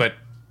to... But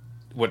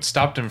what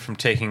stopped him from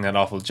taking that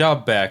awful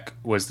job back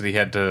was that he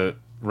had to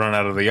run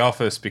out of the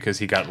office because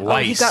he got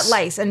lice. He got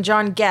lice. And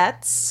John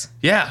Getz...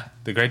 Yeah,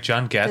 the great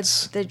John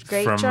Getz. The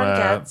great from, John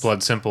Getz.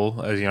 Blood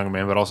Simple as a young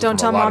man, but also Don't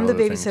from Tell a lot Mom of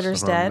the other Babysitter's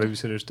things. Dead. The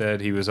Babysitter's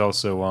Dead. He was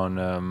also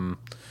on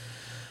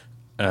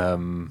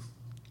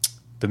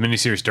the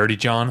miniseries Dirty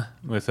John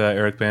with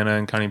Eric Bana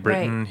and Connie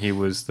Britton. Right. He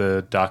was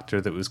the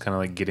doctor that was kind of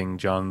like getting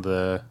John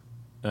the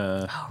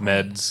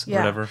meds, or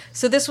whatever.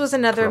 So this was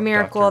another Corrupt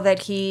miracle doctor. that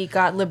he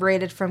got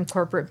liberated from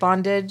corporate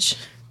bondage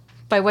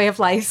by way of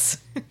lice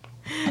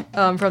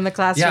from the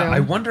classroom. Yeah, I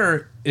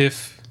wonder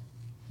if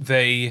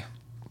they...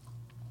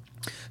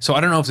 So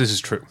I don't know if this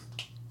is true.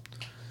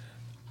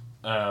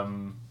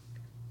 But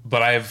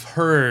I've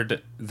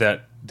heard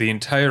that the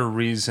entire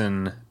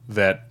reason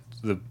that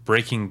the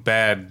Breaking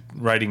Bad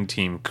writing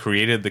team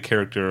created the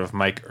character of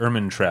Mike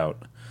Ehrmantraut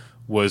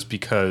was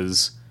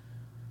because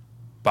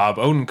Bob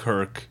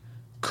Odenkirk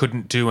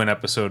couldn't do an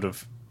episode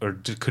of, or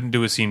couldn't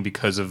do a scene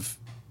because of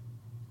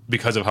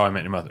How I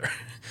Met Your Mother.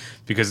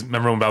 Because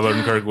remember when Bob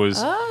Odenkirk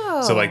was...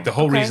 so like the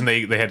whole reason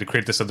they had to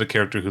create this other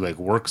character who like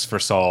works for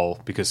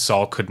Saul because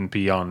Saul couldn't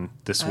be on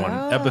this one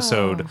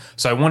episode.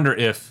 So I wonder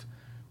if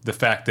the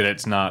fact that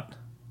it's not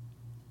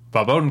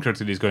Bob Odenkirk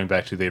that he's going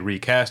back to, they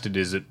recast it,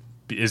 is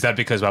that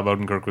because Bob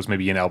Odenkirk was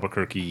maybe in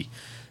Albuquerque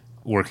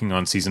working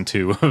on season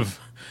 2 of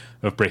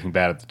Breaking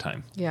Bad at the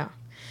time? Yeah.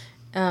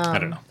 I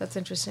don't know. That's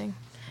interesting.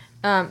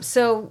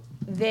 So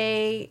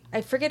I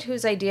forget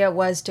whose idea it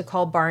was to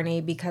call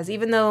Barney, because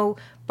even though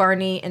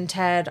Barney and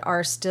Ted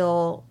are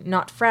still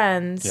not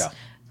friends,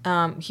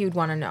 he would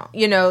want to know.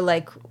 You know,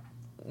 like,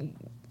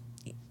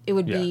 it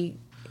would be...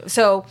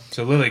 So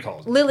Lily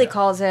calls him. Lily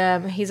calls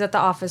him. He's at the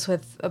office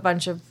with a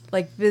bunch of,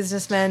 like,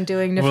 businessmen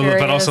doing nefarious... Well,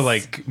 but also,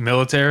 like,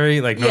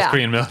 military, like North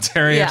Korean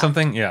military or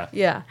something? Yeah.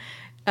 Yeah.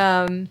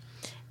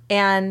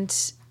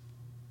 And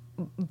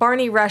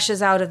Barney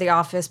rushes out of the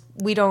office.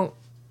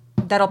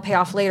 That'll pay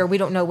off later. We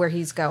don't know where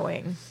he's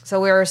going. So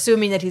we're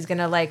assuming that he's going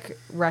to, like,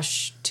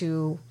 rush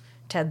to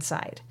Ted's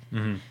side.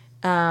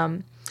 Mm-hmm.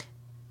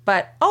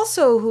 But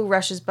also who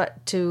rushes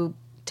to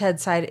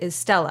Ted's side is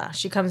Stella.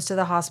 She comes to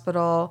the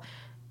hospital.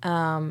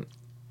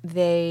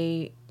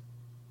 He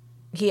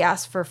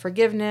asks for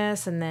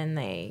forgiveness, and then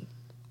they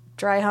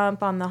dry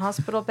hump on the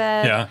hospital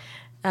bed. Yeah.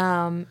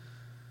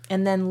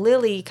 And then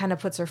Lily kind of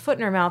puts her foot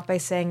in her mouth by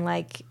saying,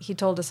 like, he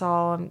told us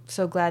all, I'm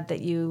so glad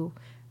that you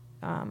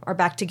are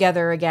back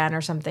together again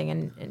or something.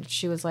 And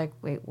she was like,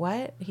 wait,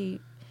 what?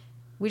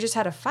 We just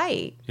had a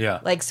fight. Yeah.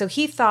 Like, so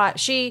he thought,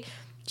 she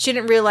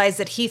didn't realize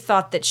that he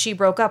thought that he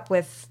broke up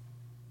with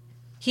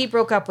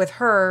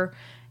her.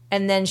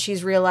 And then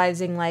she's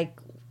realizing, like,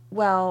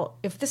 well,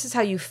 if this is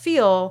how you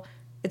feel,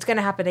 it's going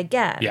to happen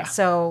again. Yeah.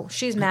 So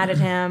she's mad at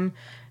him.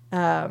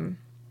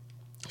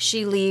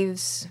 She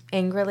leaves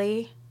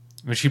angrily.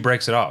 I mean, she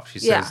breaks it off. She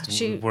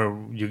says, you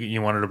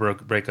wanted to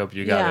break up,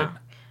 you got it.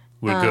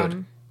 We're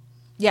good.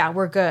 Yeah,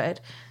 we're good.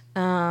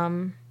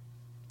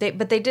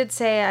 But they did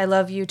say I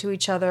love you to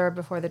each other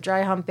before the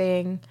dry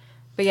humping.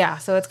 But yeah,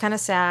 so it's kind of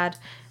sad.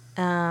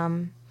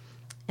 And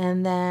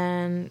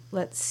then,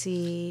 let's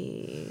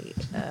see.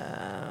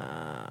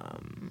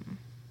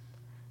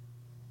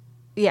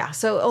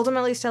 So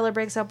ultimately Stella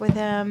breaks up with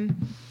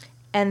him.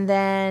 And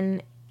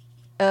then...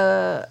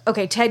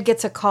 Ted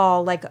gets a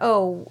call like,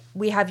 oh,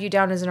 we have you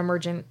down as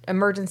an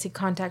emergency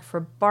contact for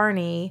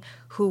Barney,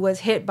 who was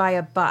hit by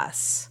a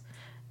bus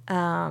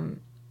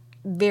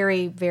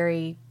very,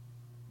 very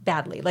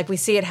badly. Like, we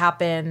see it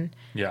happen.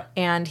 Yeah.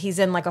 And he's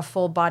in, like, a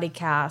full body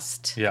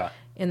cast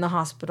in the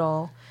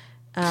hospital.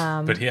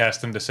 But he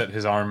asked him to set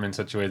his arm in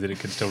such a way that it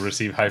could still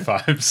receive high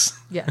fives.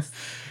 Yes.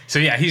 So,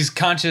 yeah, he's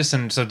conscious,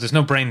 and so there's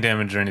no brain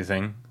damage or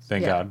anything,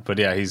 thank God. But,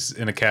 yeah, he's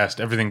in a cast.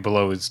 Everything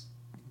below his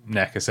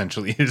neck,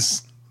 essentially,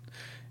 is...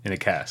 in a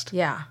cast.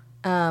 Yeah.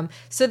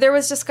 So there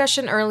was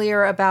discussion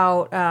earlier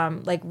about,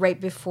 like, right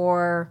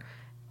before,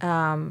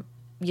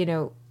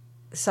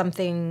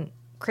 something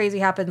crazy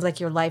happens, like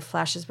your life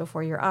flashes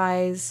before your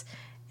eyes,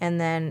 and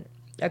then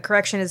a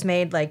correction is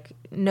made, like,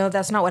 no,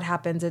 that's not what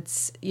happens.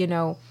 It's,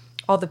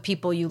 all the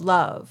people you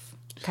love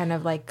kind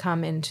of, like,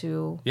 come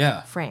into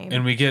frame.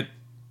 And we get,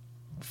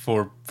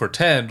 for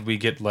Ted, we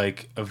get,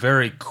 like, a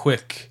very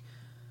quick,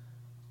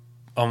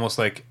 almost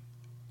like,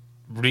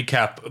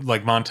 recap,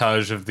 like,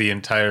 montage of the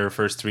entire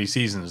first 3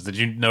 seasons. Did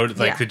you notice,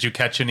 like, did you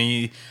catch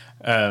any,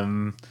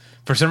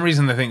 for some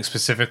reason, I think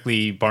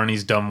specifically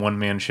Barney's dumb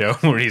one-man show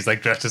where he's,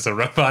 like, dressed as a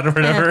robot or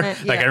whatever.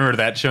 Like, I remember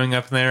that showing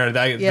up in there.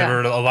 There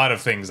were a lot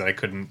of things that I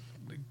couldn't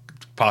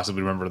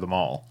possibly remember them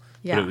all.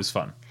 But it was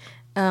fun.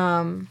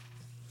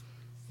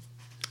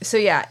 So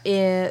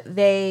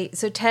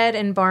Ted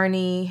and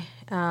Barney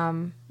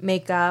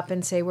make up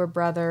and say we're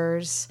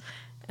brothers.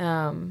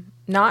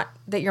 Not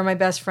that you're my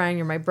best friend,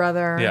 you're my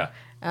brother. Yeah.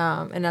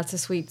 And that's a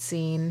sweet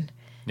scene.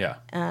 Yeah.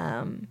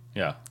 And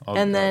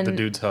then the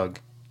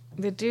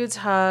dudes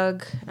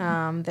hug.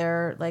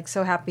 They're, like,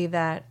 so happy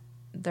that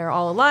they're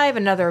all alive.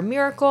 Another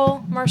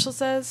miracle, Marshall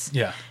says.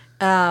 Yeah.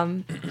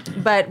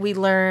 But we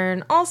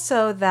learn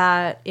also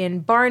that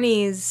in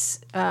Barney's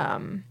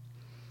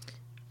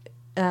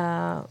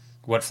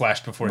what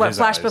flashed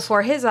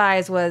before his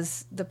eyes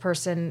was the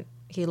person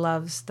he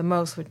loves the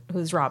most,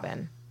 who's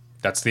Robin.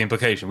 That's the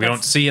implication. We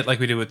don't see it like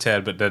we do with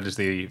Ted, but that is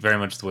very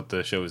much what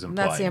the show is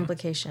implying. That's the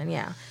implication,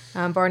 yeah.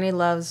 Barney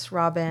loves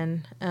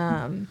Robin.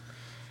 And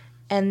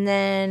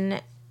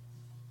then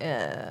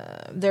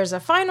there's a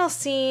final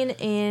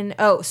scene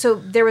so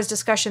there was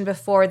discussion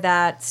before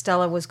that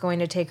Stella was going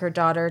to take her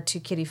daughter to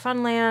Kitty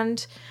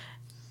Funland.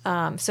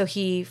 So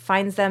he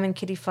finds them in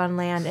Kitty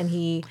Funland,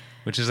 and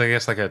which is, I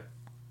guess, like a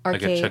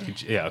arcade. Like a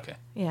Chuck E. Yeah, okay.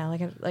 Yeah,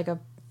 like a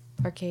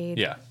arcade.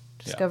 Yeah.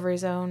 Discovery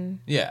Zone.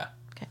 Yeah.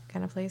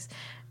 Kind of place.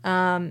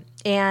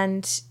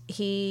 And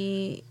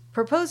he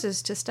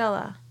proposes to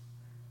Stella.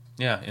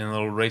 Yeah, in a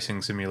little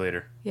racing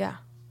simulator. Yeah.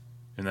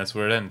 And that's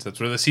where it ends. That's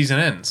where the season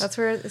ends.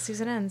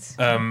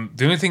 The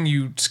only thing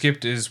you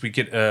skipped is we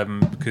get,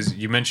 because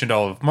you mentioned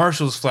all of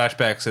Marshall's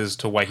flashbacks as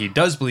to why he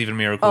does believe in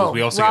miracles.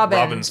 We also get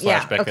Robin's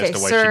flashback as to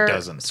why she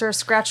doesn't. Sir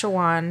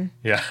Scratchawan.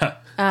 Yeah.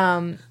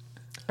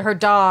 Her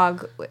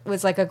dog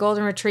was like a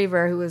golden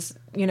retriever who was,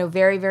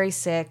 very, very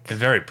sick. And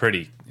very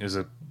pretty.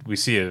 We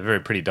see a very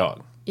pretty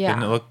dog. Yeah.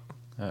 Didn't it look?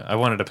 I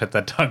wanted to pet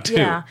that dog too.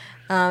 Yeah.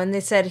 And they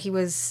said he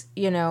was,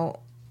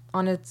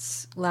 on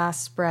its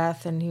last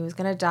breath and he was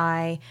going to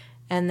die.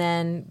 And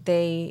then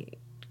they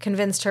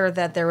convinced her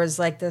that there was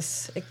like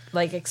this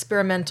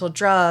experimental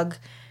drug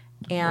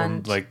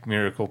and like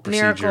miracle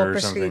procedure or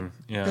something.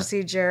 Yeah.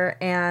 Procedure.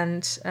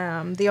 And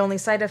the only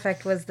side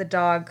effect was the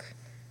dog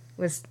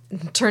was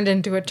turned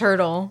into a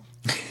turtle.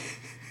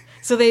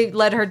 So they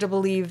led her to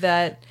believe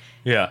that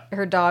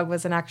her dog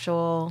was an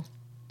actual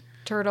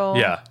turtle.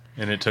 Yeah.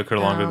 And it took her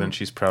longer than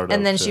she's proud of.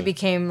 And then she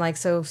became like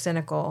so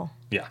cynical.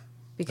 Yeah.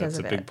 Because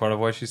That's a big part of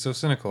why she's so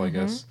cynical, I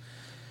guess.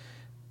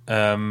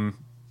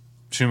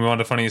 Should we move on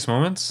to funniest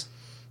moments?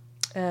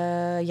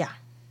 Yeah.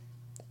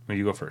 Well,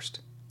 you go first.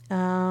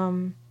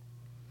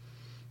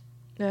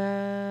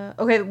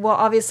 Okay, well,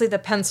 obviously the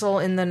pencil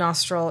in the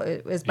nostril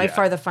is by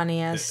far the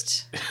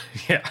funniest.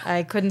 Yeah.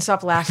 I couldn't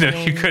stop laughing.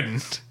 No, you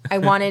couldn't. I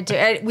wanted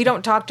to... we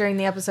don't talk during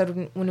the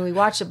episode when we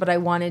watch it, but I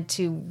wanted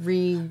to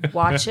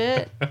re-watch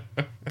it.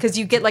 Because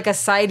you get like a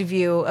side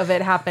view of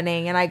it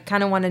happening, and I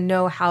kind of want to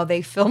know how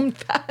they filmed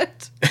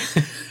that.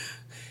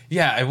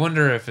 Yeah, I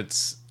wonder if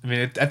it's... I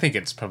mean, I think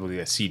it's probably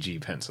a CG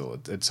pencil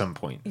at some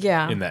point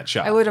in that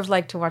shot. I would have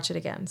liked to watch it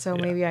again, so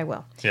maybe I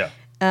will. Yeah.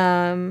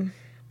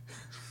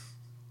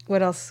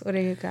 What else? What do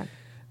you got?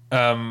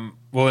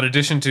 Well, in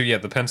addition to,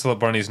 the pencil up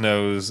Barney's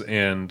nose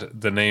and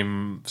the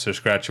name Sir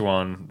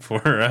Scratchawan for...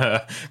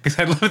 Because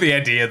I love the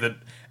idea that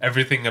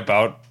everything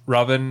about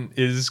Robin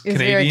is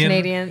Canadian. Very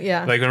Canadian,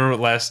 yeah. Like, I remember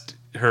last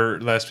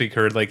week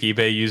her, like,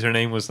 eBay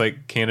username was,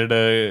 like,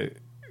 Canada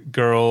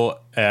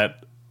Girl at...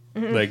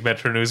 like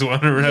Metro News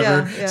One or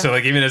whatever. Yeah. So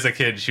like even as a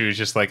kid, she was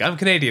just like, "I'm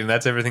Canadian.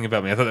 That's everything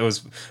about me." I thought that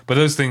was, but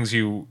those things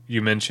you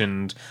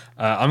mentioned,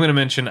 I'm going to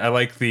mention. I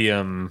like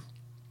the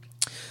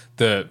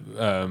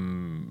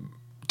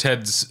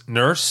Ted's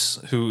nurse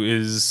who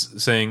is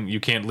saying,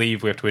 "You can't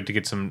leave. We have to wait to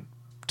get some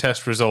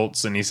test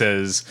results." And he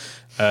says,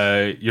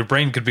 "Your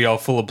brain could be all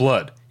full of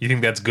blood. You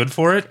think that's good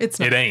for it? It's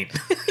not. It ain't."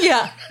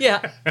 Yeah.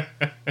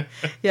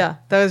 Yeah,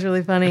 that was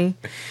really funny.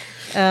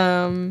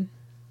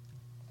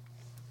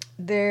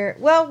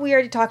 We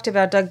already talked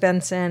about Doug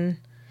Benson.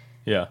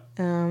 Yeah.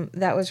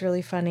 That was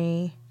really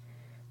funny.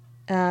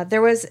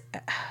 There was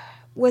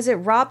it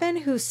Robin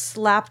who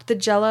slapped the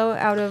Jell-O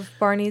out of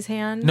Barney's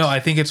hand? No,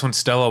 I think it's when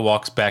Stella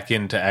walks back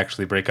in to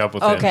actually break up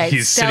with him.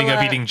 He's sitting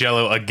up eating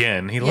Jell-O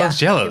again. He loves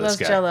Jell-O, this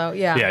guy. Jell-O,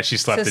 yeah. Yeah, she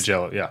slapped the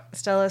Jell-O, yeah.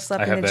 Stella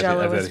slapping the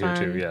Jell-O was fun. I have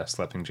that here too, yeah,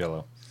 slapping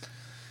Jell-O.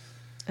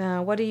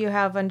 What do you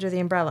have under the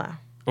umbrella?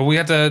 Well, we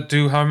have to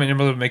do How I Met Your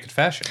Mother to make it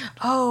fashion.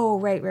 Oh,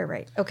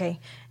 right. Okay.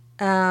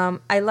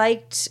 I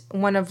liked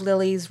one of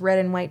Lily's red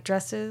and white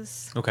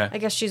dresses. Okay. I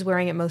guess she's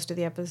wearing it most of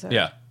the episode.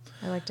 Yeah.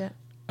 I liked it.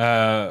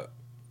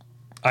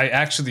 I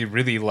actually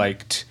really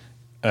liked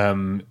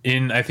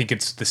I think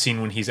it's the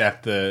scene when he's in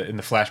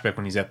the flashback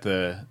when he's at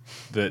the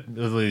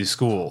Lily's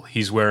school.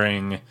 He's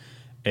wearing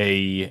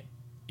a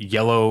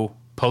yellow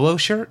polo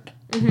shirt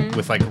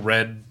with like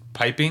red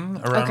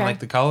piping around like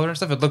the collar and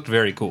stuff. It looked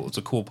very cool. It's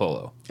a cool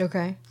polo.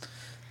 Okay.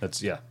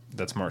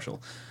 That's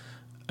Marshall.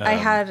 I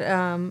had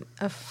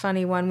a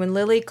funny one when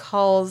Lily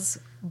calls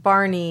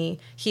Barney.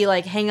 He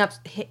like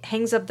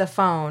hangs up the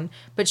phone,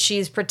 but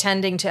she's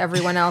pretending to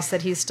everyone else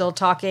that he's still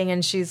talking,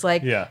 and she's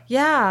like,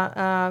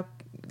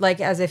 like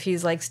as if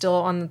he's like still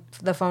on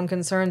the phone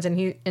concerns,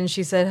 and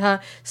she said, "Huh,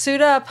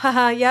 suit up,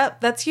 haha,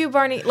 yep, that's you,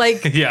 Barney."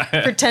 Like,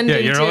 pretending.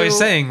 Yeah, you're always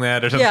saying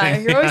that or something. Yeah,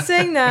 you're always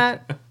saying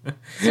that.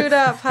 Suit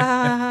up, ha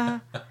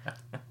ha ha.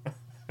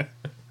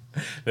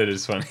 That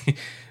is funny.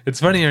 It's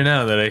funnier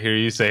now that I hear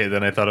you say it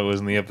than I thought it was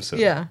in the episode.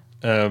 Yeah.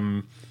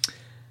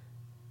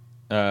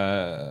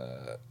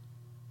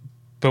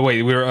 But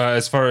wait, we were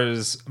as far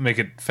as make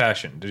it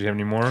fashion. Did you have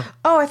any more?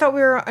 Oh, I thought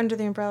we were under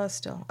the umbrella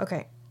still.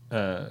 Okay.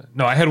 No,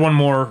 I had one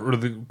more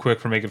really quick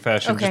for make it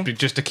fashion. Okay.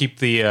 Just to keep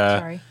the.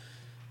 Sorry.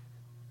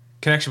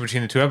 connection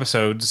between the two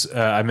episodes,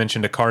 I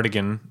mentioned a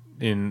cardigan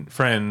in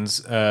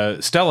Friends.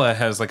 Stella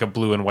has like a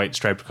blue and white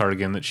striped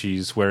cardigan that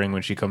she's wearing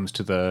when she comes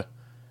to the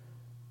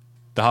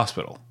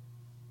hospital.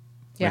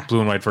 Yeah. Like blue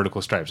and white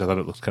vertical stripes. I thought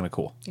it looked kind of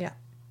cool. Yeah.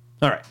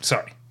 All right.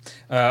 Sorry.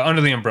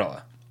 Under the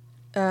umbrella.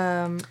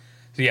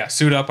 So yeah,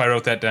 suit up. I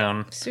wrote that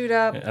down. Suit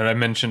up. And I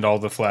mentioned all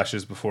the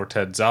flashes before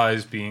Ted's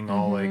eyes being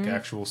all like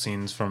actual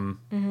scenes from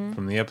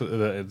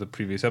the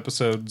previous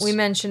episodes. We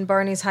mentioned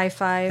Barney's high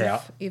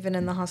five, even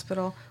in the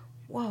hospital.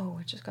 Whoa,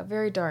 it just got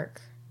very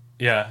dark.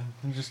 Yeah,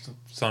 just the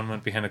sun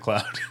went behind a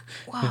cloud.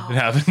 Wow. It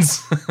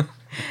happens.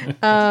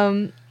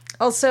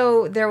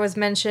 Also, there was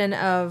mention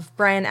of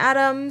Bryan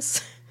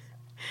Adams,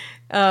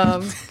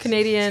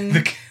 Canadian...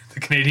 The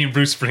Canadian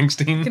Bruce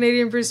Springsteen.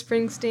 Canadian Bruce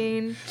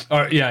Springsteen.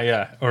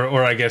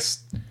 Or I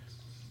guess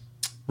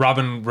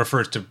Robin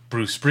refers to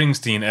Bruce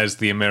Springsteen as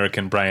the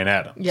American Bryan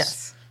Adams.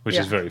 Yes. Which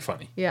is very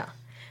funny. Yeah.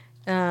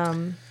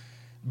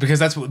 Because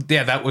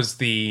that was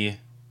the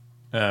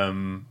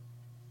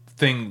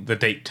thing, the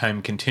date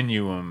time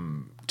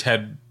continuum.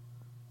 Ted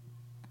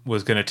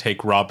was going to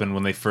take Robin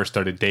when they first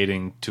started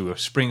dating to a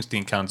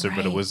Springsteen concert,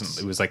 but it wasn't.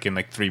 It was like in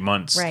like 3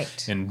 months.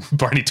 Right. And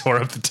Barney tore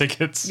up the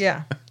tickets.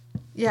 Yeah.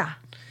 Yeah.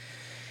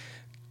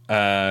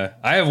 I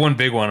have one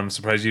big one. I'm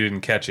surprised you didn't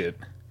catch it.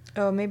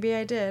 Oh, maybe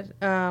I did.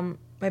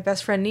 My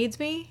best friend needs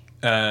me.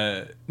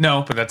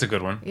 No, but that's a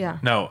good one. Yeah.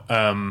 No.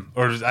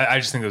 I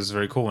just think it was a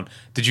very cool one.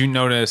 Did you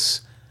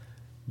notice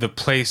the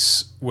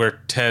place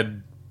where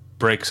Ted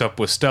breaks up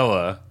with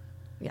Stella?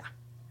 Yeah.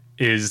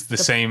 Is the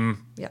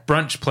same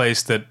brunch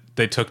place that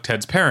they took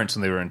Ted's parents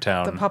when they were in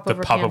town. The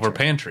Popover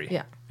Pantry.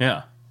 Yeah.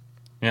 Yeah.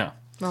 Yeah.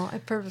 Well, I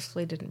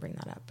purposefully didn't bring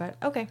that up, but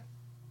okay.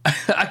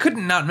 I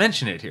couldn't not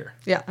mention it here.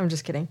 Yeah, I'm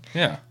just kidding.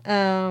 Yeah.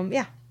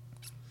 Yeah.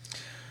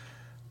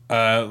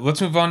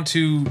 Let's move on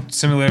to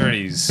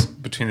similarities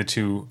between the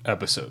two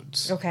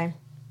episodes. Okay.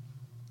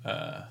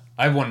 I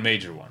have one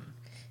major one.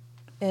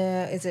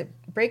 Is it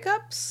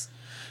breakups?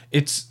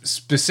 It's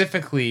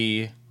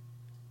specifically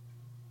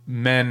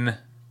men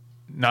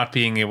not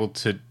being able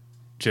to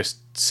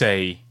just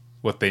say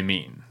what they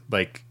mean.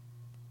 Like,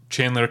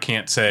 Chandler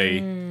can't say,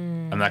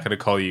 I'm not going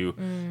to call you,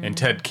 and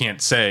Ted can't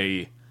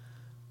say,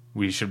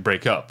 we should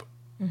break up.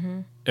 Mm-hmm.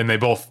 And they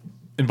both,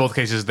 in both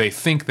cases, they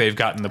think they've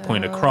gotten the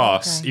point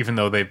across, even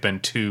though they've been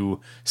too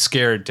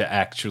scared to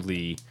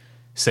actually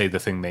say the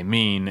thing they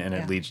mean, and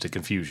it leads to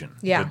confusion.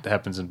 Yeah. That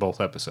happens in both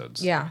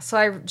episodes. Yeah, so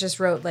I just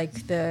wrote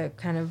like the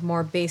kind of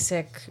more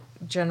basic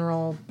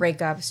general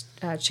breakups,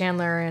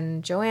 Chandler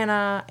and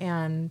Joanna,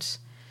 and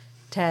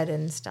Ted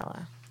and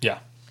Stella. Yeah.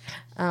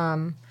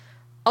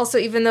 Also,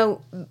 even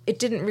though it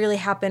didn't really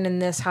happen in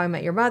this How I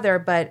Met Your Mother,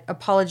 but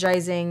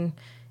apologizing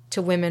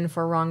to women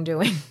for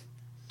wrongdoing.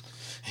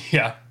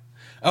 Yeah.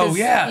 Oh,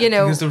 yeah. You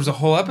know, because there was a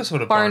whole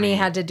episode of Barney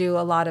had to do a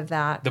lot of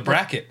that. The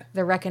bracket.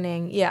 The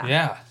reckoning, yeah.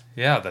 Yeah.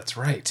 Yeah, that's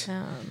right.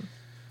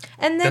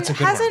 And then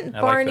hasn't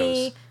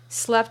Barney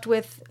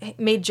like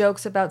made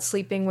jokes about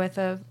sleeping with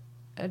a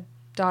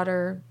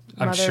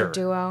daughter-mother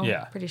duo?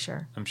 Yeah. Pretty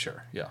sure. I'm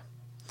sure, yeah.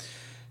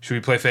 Should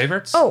we play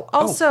favorites? Oh,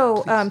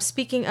 also,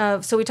 speaking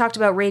of, so we talked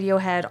about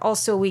Radiohead.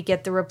 Also, we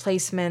get the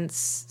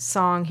Replacements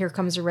song, Here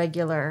Comes a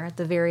Regular, at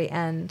the very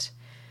end.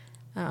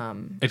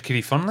 At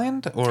Kitty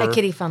Funland? Or? At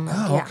Kitty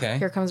Funland, oh, yeah. Okay.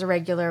 Here Comes a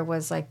Regular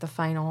was like the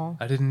final.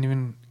 I didn't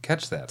even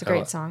catch that. It's a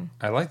great song.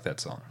 I like that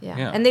song.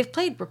 Yeah. And they've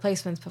played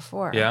Replacements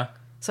before. Yeah.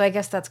 So I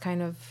guess that's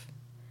kind of...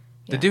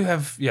 Yeah. They do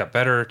have,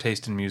 better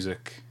taste in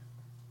music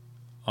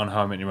on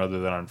How I Met Your Mother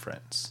than on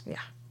Friends. Yeah.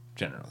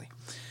 Generally.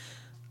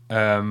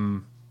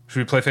 Should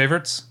we play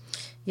favorites?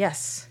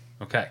 Yes.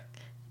 Okay.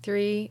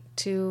 3,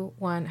 2,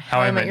 1. How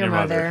I Met Your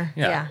Mother.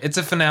 Yeah. It's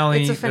a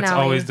finale.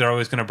 They're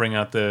always going to bring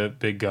out the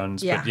big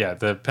guns. Yeah. But yeah,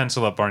 the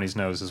pencil up Barney's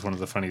nose is one of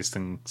the funniest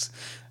things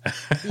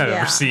I've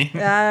ever seen.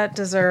 That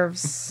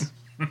deserves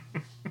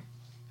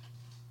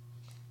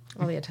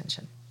all the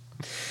attention.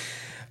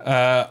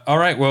 All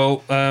right.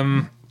 Well,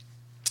 I'm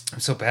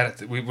so bad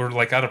at it. We're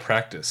like out of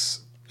practice.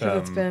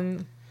 It's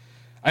been...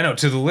 I know,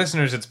 to the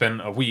listeners, it's been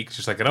a week,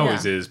 just like it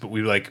always is, but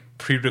we like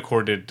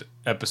pre-recorded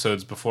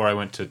episodes before I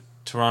went to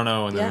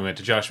Toronto, and then we went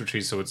to Joshua Tree,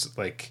 so it's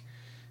like,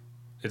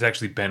 it's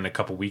actually been a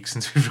couple weeks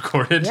since we've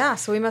recorded. Yeah,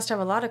 so we must have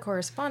a lot of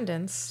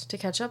correspondence to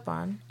catch up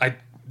on.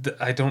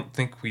 I don't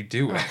think we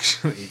do,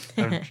 actually.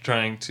 I'm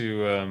trying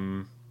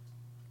to,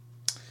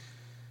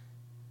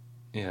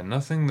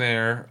 nothing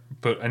there,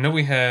 but I know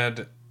we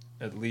had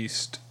at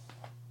least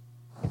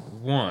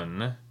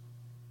one,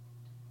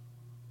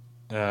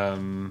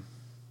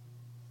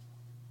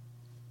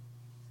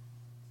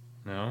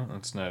 no,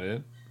 that's not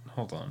it.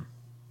 Hold on.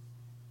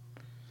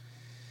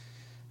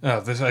 Oh,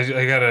 this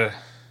I gotta.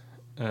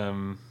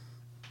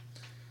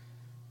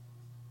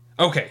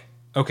 Okay.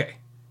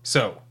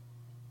 So,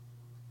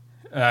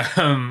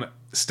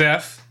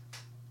 Steph,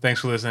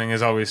 thanks for listening.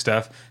 As always,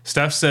 Steph.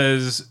 Steph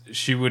says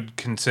she would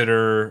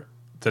consider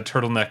the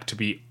turtleneck to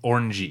be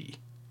orangey.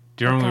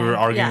 Do you remember we were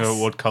arguing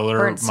about what color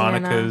Burnt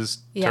Monica's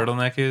sienna.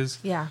 turtleneck is?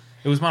 Yeah.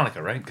 It was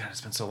Monica, right? God,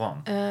 it's been so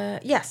long.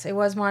 Yes, it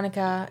was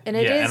Monica, and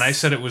and I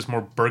said it was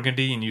more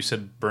burgundy, and you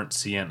said burnt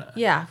sienna.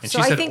 Yeah, and so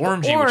she I said think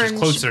orangey, which is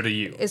closer to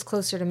you. Is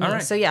closer to me. All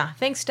right. So yeah,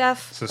 thanks,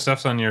 Steph. So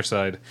Steph's on your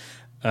side,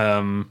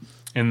 and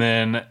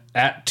then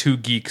at 2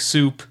 Geek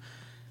Soup,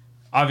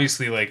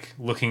 obviously, like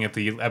looking at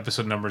the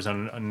episode numbers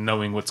and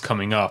knowing what's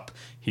coming up,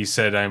 he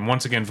said, "I'm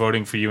once again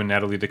voting for you and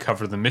Natalie to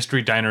cover the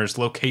Mystery Diners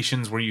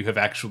locations where you have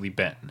actually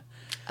been."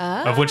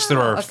 Of which there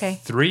are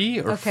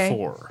 3 or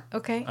 4.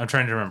 Okay. I'm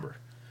trying to remember.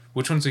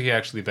 Which ones have you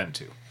actually been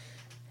to?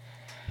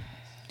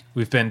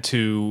 We've been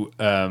to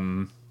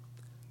the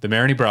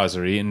Marigny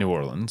Brasserie in New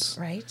Orleans.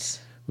 Right.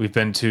 We've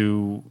been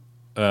to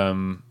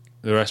the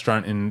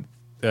restaurant in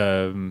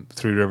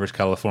Three Rivers,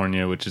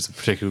 California, which is a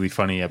particularly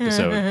funny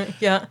episode.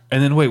 Yeah.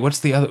 And then, wait, what's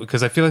the other?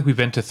 Because I feel like we've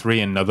been to 3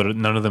 and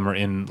none of them are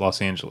in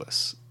Los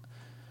Angeles.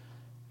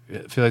 I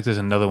feel like there's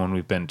another one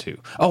we've been to.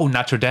 Oh,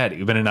 Nacho Daddy.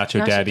 We've been to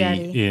Nacho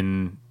Daddy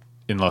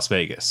in Las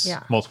Vegas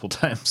multiple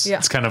times. Yeah.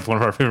 It's kind of one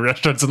of our favorite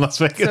restaurants in Las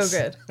Vegas.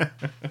 So good.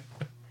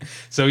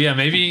 So yeah,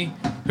 maybe,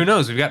 who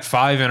knows? We've got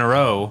 5 in a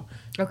row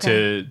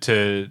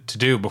to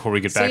do before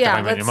we get back to How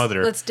I Met Your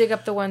Mother. Let's dig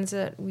up the ones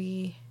that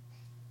we...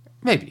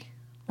 Maybe.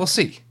 We'll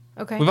see.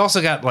 Okay. We've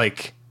also got,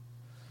 like,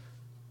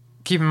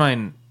 keep in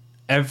mind,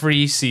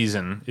 every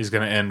season is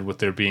going to end with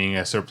there being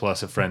a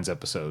surplus of Friends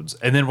episodes.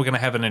 And then we're going to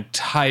have an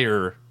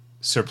entire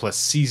surplus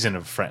season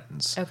of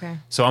Friends. Okay.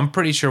 So I'm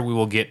pretty sure we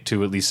will get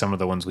to at least some of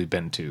the ones we've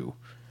been to.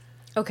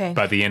 Okay.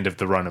 By the end of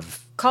the run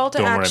of Call to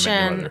Don't Worry, I Met Your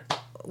Action. Mother.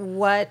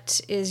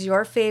 What is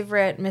your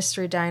favorite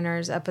Mystery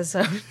Diners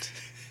episode?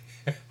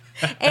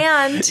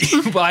 And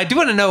well, I do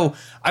want to know.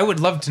 I would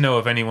love to know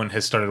if anyone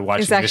has started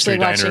watching Mystery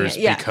Diners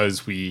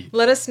because we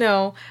let us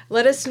know.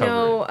 Let us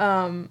know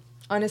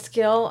on a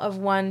scale of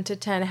 1 to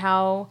 10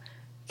 how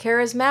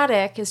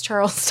charismatic is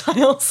Charles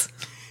Styles.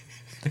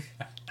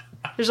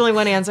 There's only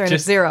one answer, and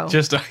it's 0.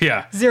 Just 0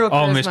 charisma.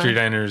 All Mystery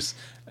Diners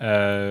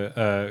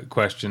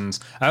questions.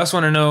 I also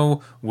want to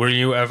know: were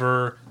you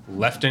ever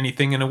left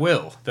anything in a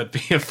will? That'd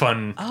be a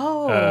fun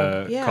call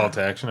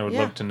to action. I would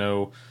love to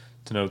know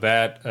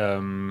that.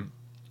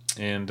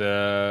 And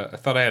I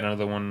thought I had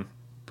another one,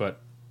 but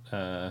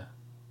no.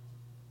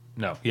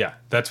 Yeah,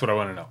 that's what I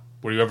want to know.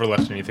 Were you ever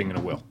left anything in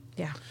a will?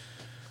 Yeah.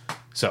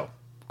 So,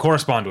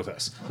 correspond with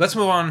us. Let's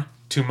move on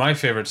to my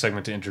favorite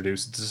segment to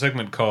introduce. It's a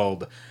segment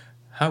called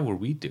How Were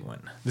We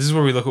Doing? This is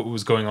where we look at what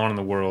was going on in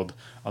the world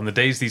on the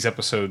days these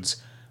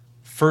episodes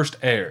first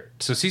aired.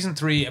 So, Season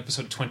 3,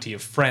 Episode 20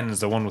 of Friends,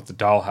 the one with the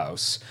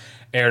Dollhouse,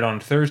 aired on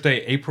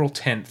Thursday, April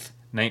 10th,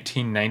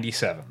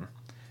 1997.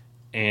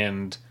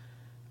 And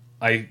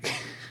I...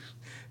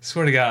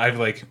 swear to God, I've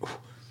like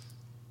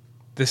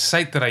this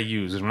site that I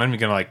use, and I'm not even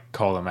gonna like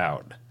call them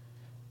out.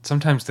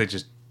 Sometimes they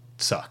just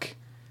suck.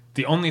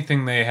 The only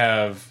thing they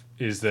have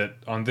is that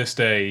on this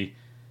day,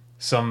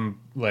 some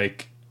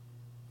like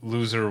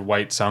loser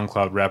white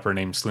SoundCloud rapper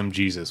named Slim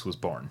Jesus was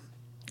born.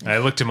 And I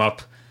looked him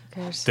up.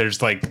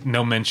 There's like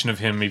no mention of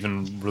him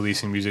even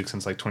releasing music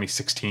since like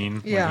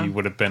 2016, when he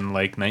would have been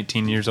like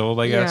 19 years old,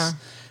 I guess.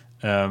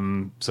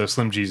 So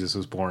Slim Jesus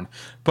was born,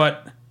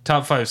 but.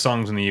 Top 5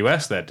 songs in the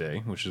U.S. that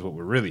day, which is what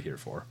we're really here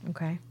for.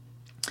 Okay.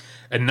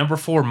 At number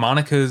 4,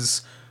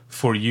 Monica's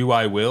For You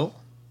I Will.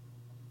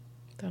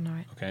 Don't know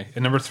it. Okay.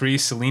 At number 3,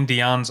 Celine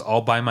Dion's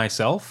All By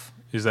Myself.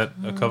 Is that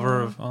a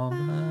cover of All By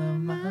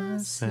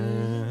Myself?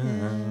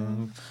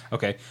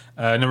 Okay.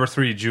 Number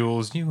 3,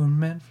 Jules, You Were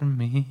Meant For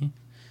Me.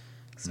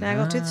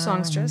 Snaggletooth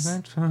Songstress.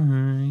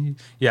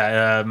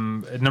 Yeah.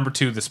 At number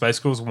 2, The Spice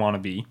Girls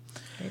Wannabe.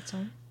 Great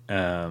song.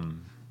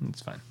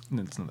 It's fine.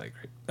 It's not that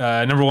great.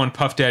 Number 1,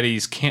 Puff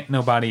Daddy's Can't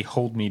Nobody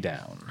Hold Me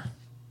Down.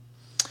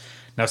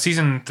 Now,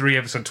 Season 3,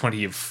 Episode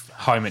 20 of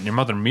How I Met Your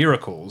Mother,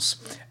 Miracles,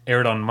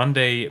 aired on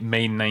Monday,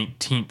 May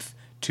 19th,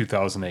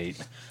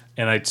 2008.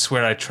 And I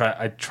swear I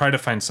try to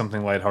find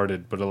something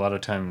lighthearted, but a lot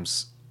of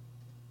times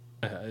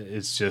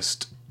it's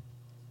just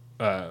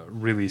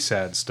really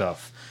sad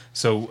stuff.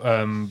 So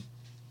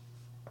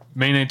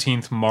May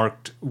 19th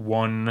marked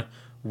 1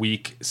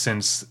 week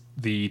since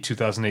the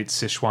 2008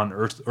 Sichuan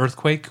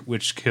earthquake,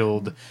 which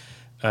killed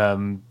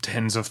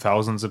tens of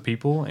thousands of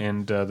people,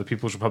 and the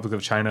People's Republic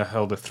of China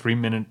held 3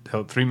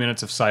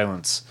 minutes of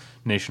silence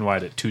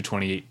nationwide at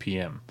 2:28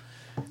 p.m.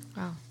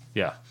 Wow.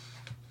 Yeah.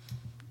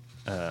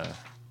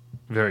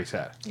 Very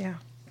sad. Yeah.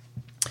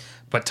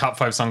 But top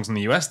 5 songs in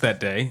the U.S. that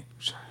day,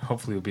 which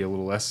hopefully will be a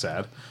little less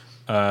sad.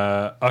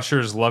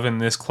 Usher's "Lovin'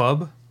 This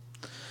Club."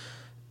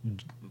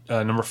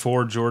 Number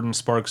 4, Jordan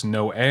Sparks'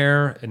 "No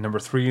Air." At number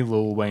 3,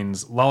 Lil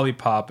Wayne's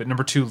 "Lollipop." At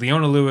number 2,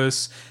 Leona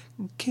Lewis,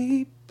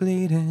 "Keep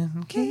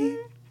Bleeding,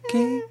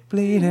 Keep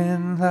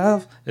Bleeding,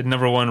 Love." At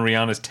number 1,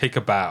 Rihanna's "Take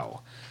a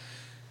Bow."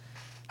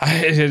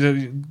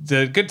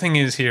 The good thing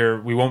is here,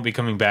 we won't be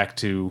coming back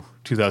to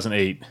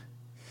 2008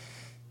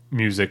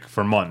 music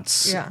for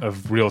months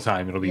of real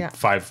time. It'll be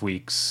 5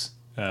 weeks.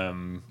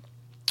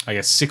 I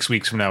guess 6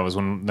 weeks from now is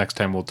when next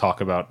time we'll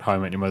talk about How I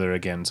Met Your Mother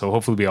again. So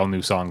hopefully it'll be all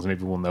new songs.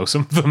 Maybe we'll know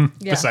some of them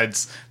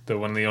besides the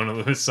one Leona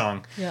Lewis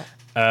song.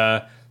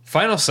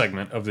 Final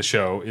segment of the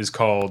show is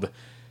called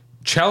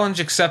Challenge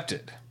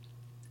Accepted.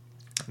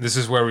 This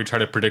is where we try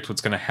to predict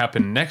what's going to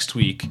happen next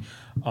week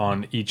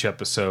on each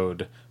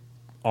episode,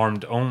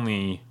 armed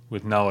only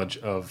with knowledge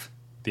of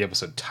the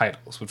episode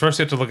titles. But first,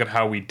 we have to look at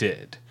how we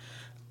did.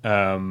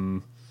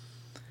 I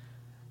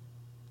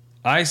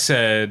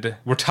said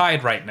we're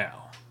tied right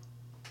now.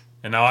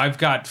 And now I've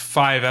got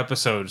 5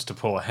 episodes to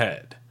pull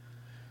ahead.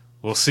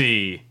 We'll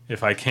see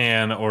if I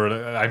can, or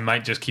I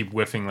might just keep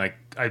whiffing like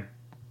I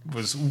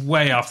was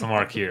way off the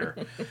mark here.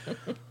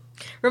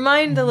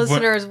 Remind the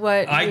listeners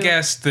what I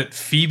guessed that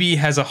Phoebe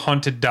has a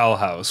haunted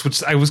dollhouse,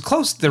 which I was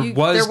close. There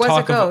was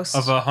talk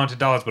of a haunted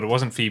dollhouse, but it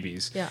wasn't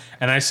Phoebe's. Yeah.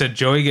 And I said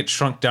Joey gets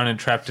shrunk down and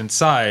trapped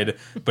inside,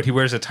 but he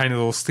wears a tiny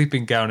little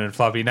sleeping gown and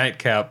floppy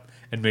nightcap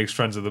and makes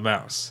friends with the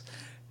mouse.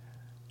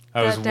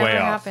 I was way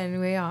off.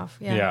 Way off.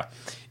 Yeah. Yeah.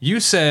 You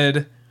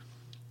said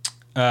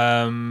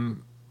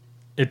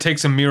it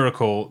takes a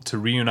miracle to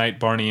reunite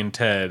Barney and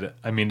Ted.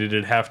 I mean,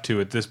 it'd have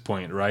to at this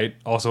point, right?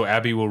 Also,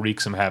 Abby will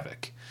wreak some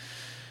havoc.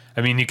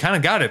 I mean, you kind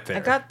of got it there. I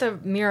got the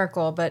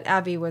miracle, but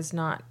Abby was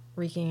not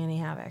wreaking any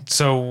havoc.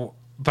 So,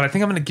 but I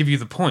think I'm going to give you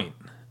the point.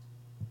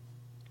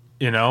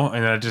 You know,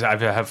 and I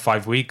have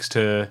 5 weeks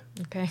to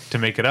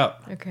make it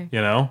up. Okay.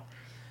 You know,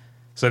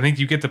 so I think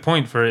you get the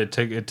point for it.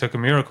 It took a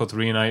miracle to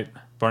reunite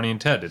Barney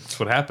and Ted. It's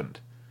what happened.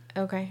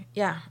 Okay.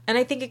 Yeah, and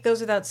I think it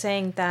goes without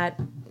saying that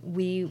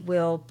we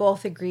will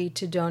both agree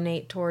to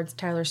donate towards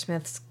Tyler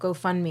Smith's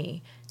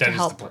GoFundMe to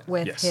help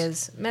with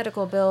his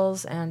medical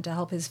bills and to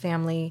help his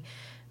family,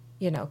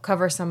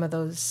 cover some of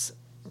those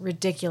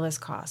ridiculous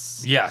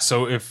costs. Yeah.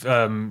 So if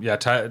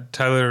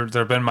Tyler,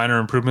 there have been minor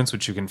improvements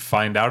which you can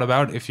find out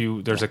about if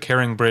there's a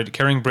Caring Bridge,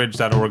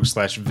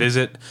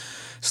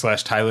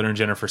 caringbridge.org/visit/Tyler and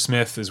Jennifer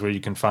Smith is where you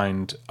can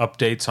find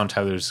updates on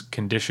Tyler's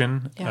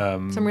condition. Yeah,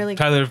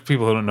 Tyler,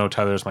 people who don't know,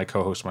 Tyler is my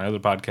co-host of my other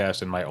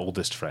podcast and my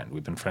oldest friend.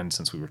 We've been friends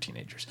since we were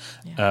teenagers.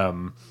 Yeah.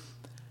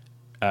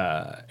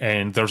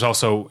 And there's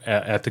also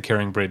at the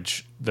Caring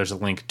Bridge, there's a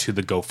link to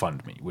the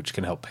GoFundMe, which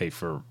can help pay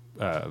for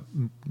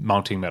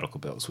mounting medical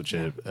bills, which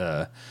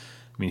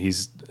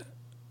he's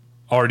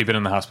already been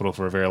in the hospital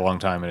for a very long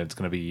time, and it's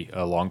going to be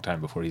a long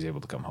time before he's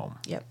able to come home.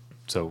 Yep.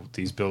 So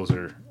these bills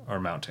are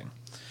mounting.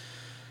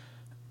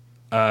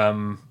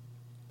 All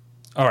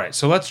right,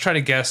 so let's try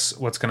to guess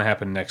what's going to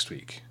happen next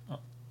week.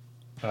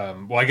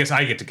 Well, I guess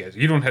I get to guess.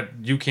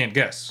 You can't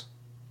guess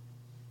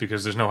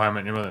because there's no How I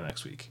Met Your Mother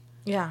next week.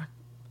 Yeah,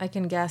 I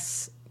can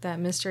guess that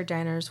Mr.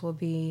 Diners will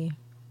be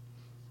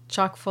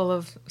chock full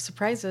of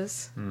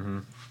surprises. Mm-hmm.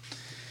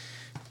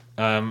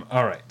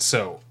 All right,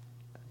 so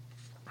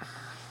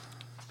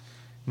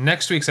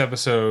next week's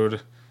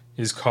episode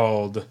is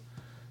called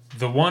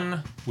 "The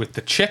One with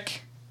the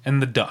Chick and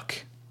the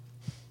Duck."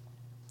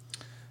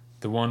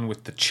 The one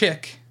with the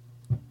chick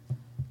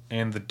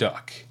and the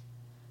duck.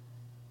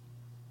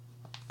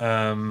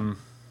 The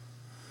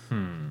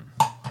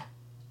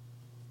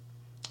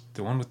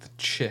one with the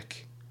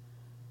chick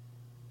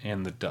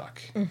and the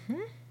duck.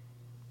 Mm-hmm.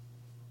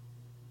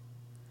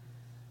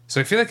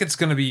 So I feel like it's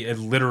going to be a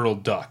literal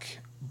duck,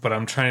 but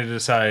I'm trying to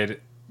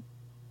decide,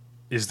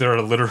 is there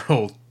a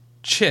literal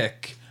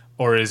chick,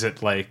 or is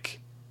it like...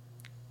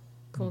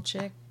 Cool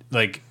chick?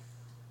 Like,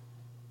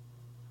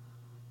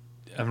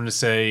 I'm going to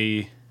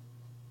say...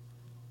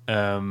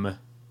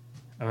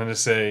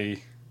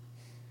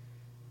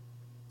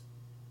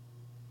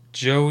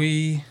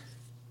 Joey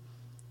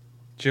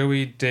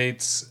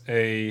dates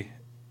a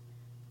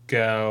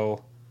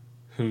gal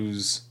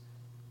who's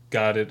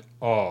got it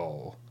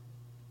all,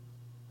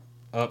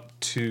 up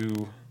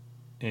to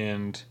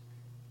and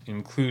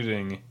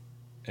including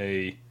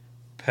a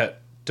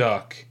pet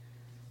duck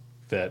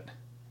that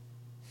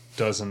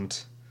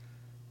doesn't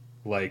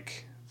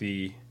like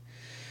the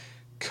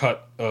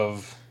cut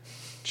of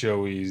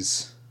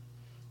Joey's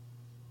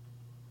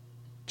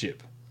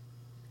jib.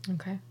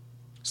 Okay. I'm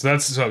going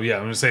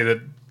to say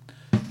that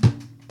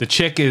the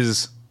chick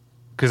is,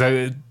 because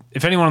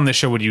if anyone on this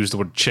show would use the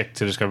word chick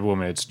to describe a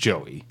woman, it's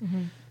Joey.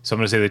 Mm-hmm. So I'm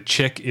going to say the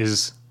chick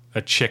is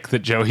a chick that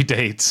Joey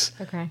dates.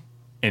 Okay.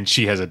 And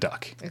she has a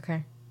duck.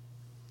 Okay.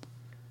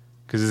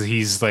 Because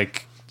he's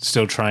like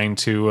still trying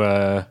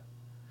to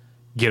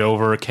get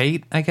over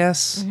Kate, I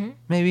guess,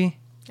 maybe.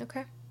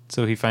 Okay.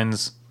 So he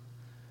finds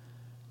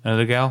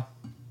another gal.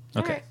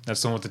 Okay. Right.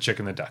 That's the one with the chick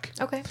and the duck.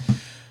 Okay.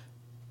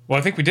 Well,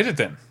 I think we did it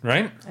then,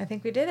 right? I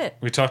think we did it.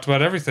 We talked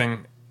about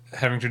everything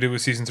having to do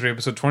with Season 3,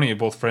 Episode 20 of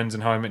both Friends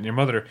and How I Met Your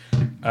Mother.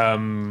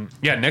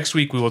 Next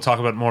week we will talk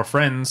about more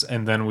Friends,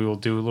 and then we will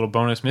do a little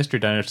bonus Mystery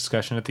Diners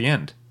discussion at the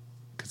end.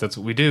 Because that's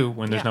what we do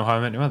when there's no How I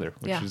Met Your Mother,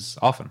 which is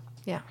often.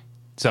 Yeah.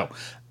 So,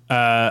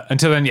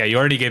 until then, you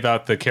already gave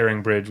out the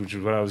Caring Bridge, which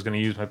is what I was going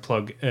to use my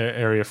plug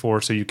area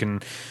for, so you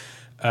can...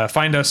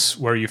 find us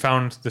where you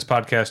found this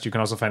podcast. You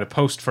can also find a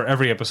post for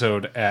every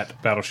episode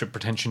at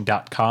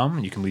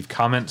battleshippretension.com. You can leave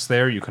comments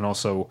there. You can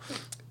also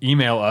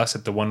email us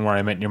at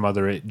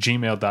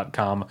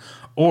theonewhereImetYourMother@gmail.com,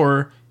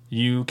 or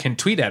you can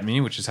tweet at me,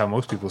 which is how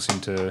most people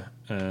seem to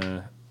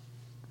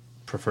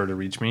prefer to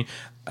reach me,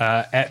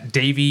 at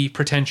Davey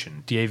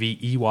Pretension, Davey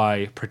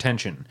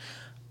Pretension.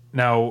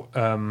 Now,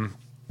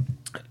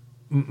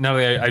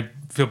 Natalie, I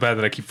feel bad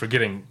that I keep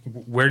forgetting.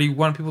 Where do you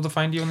want people to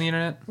find you on the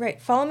internet?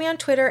 Right. Follow me on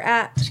Twitter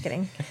at... Just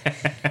kidding.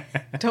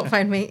 Don't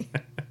find me.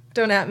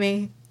 Don't at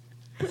me.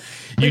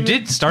 You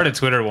did start a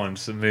Twitter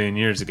once a million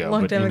years ago,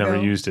 but you never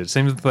used it.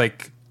 Same with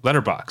like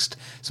Letterboxd.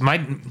 So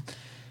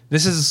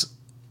this is,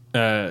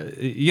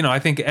 I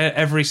think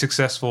every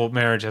successful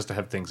marriage has to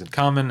have things in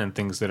common and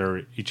things that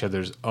are each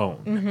other's own.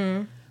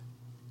 Mm-hmm.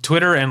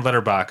 Twitter and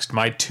Letterboxd,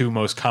 my two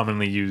most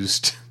commonly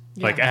used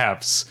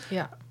apps,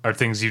 are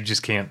things you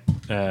just can't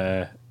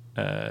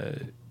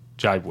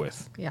jibe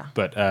with. Yeah.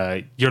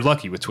 But you're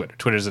lucky with Twitter.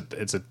 Twitter's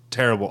it's a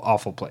terrible,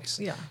 awful place.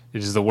 Yeah.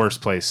 It is the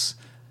worst place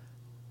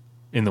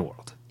in the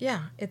world.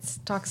 Yeah, it's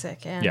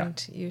toxic,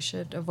 and you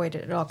should avoid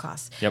it at all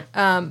costs. Yep.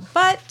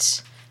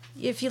 But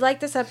if you like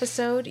this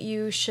episode,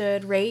 you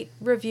should rate,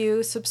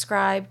 review,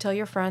 subscribe, tell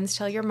your friends,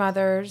 tell your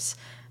mothers.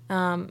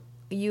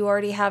 You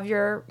already have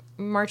your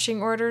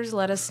marching orders.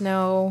 Let us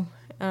know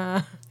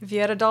if you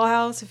had a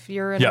dollhouse, if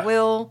you're in a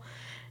will.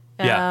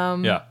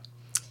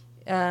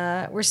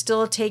 We're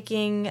still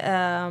taking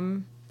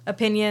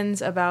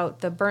opinions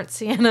about the burnt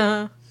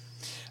sienna.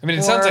 I mean,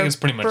 it sounds like it's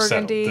pretty much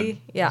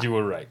Burgundy. Settled. You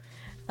were right.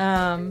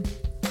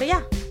 But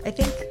yeah, I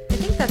think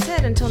that's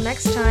it. Until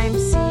next time,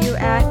 see you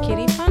at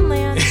Kitty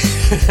Funland.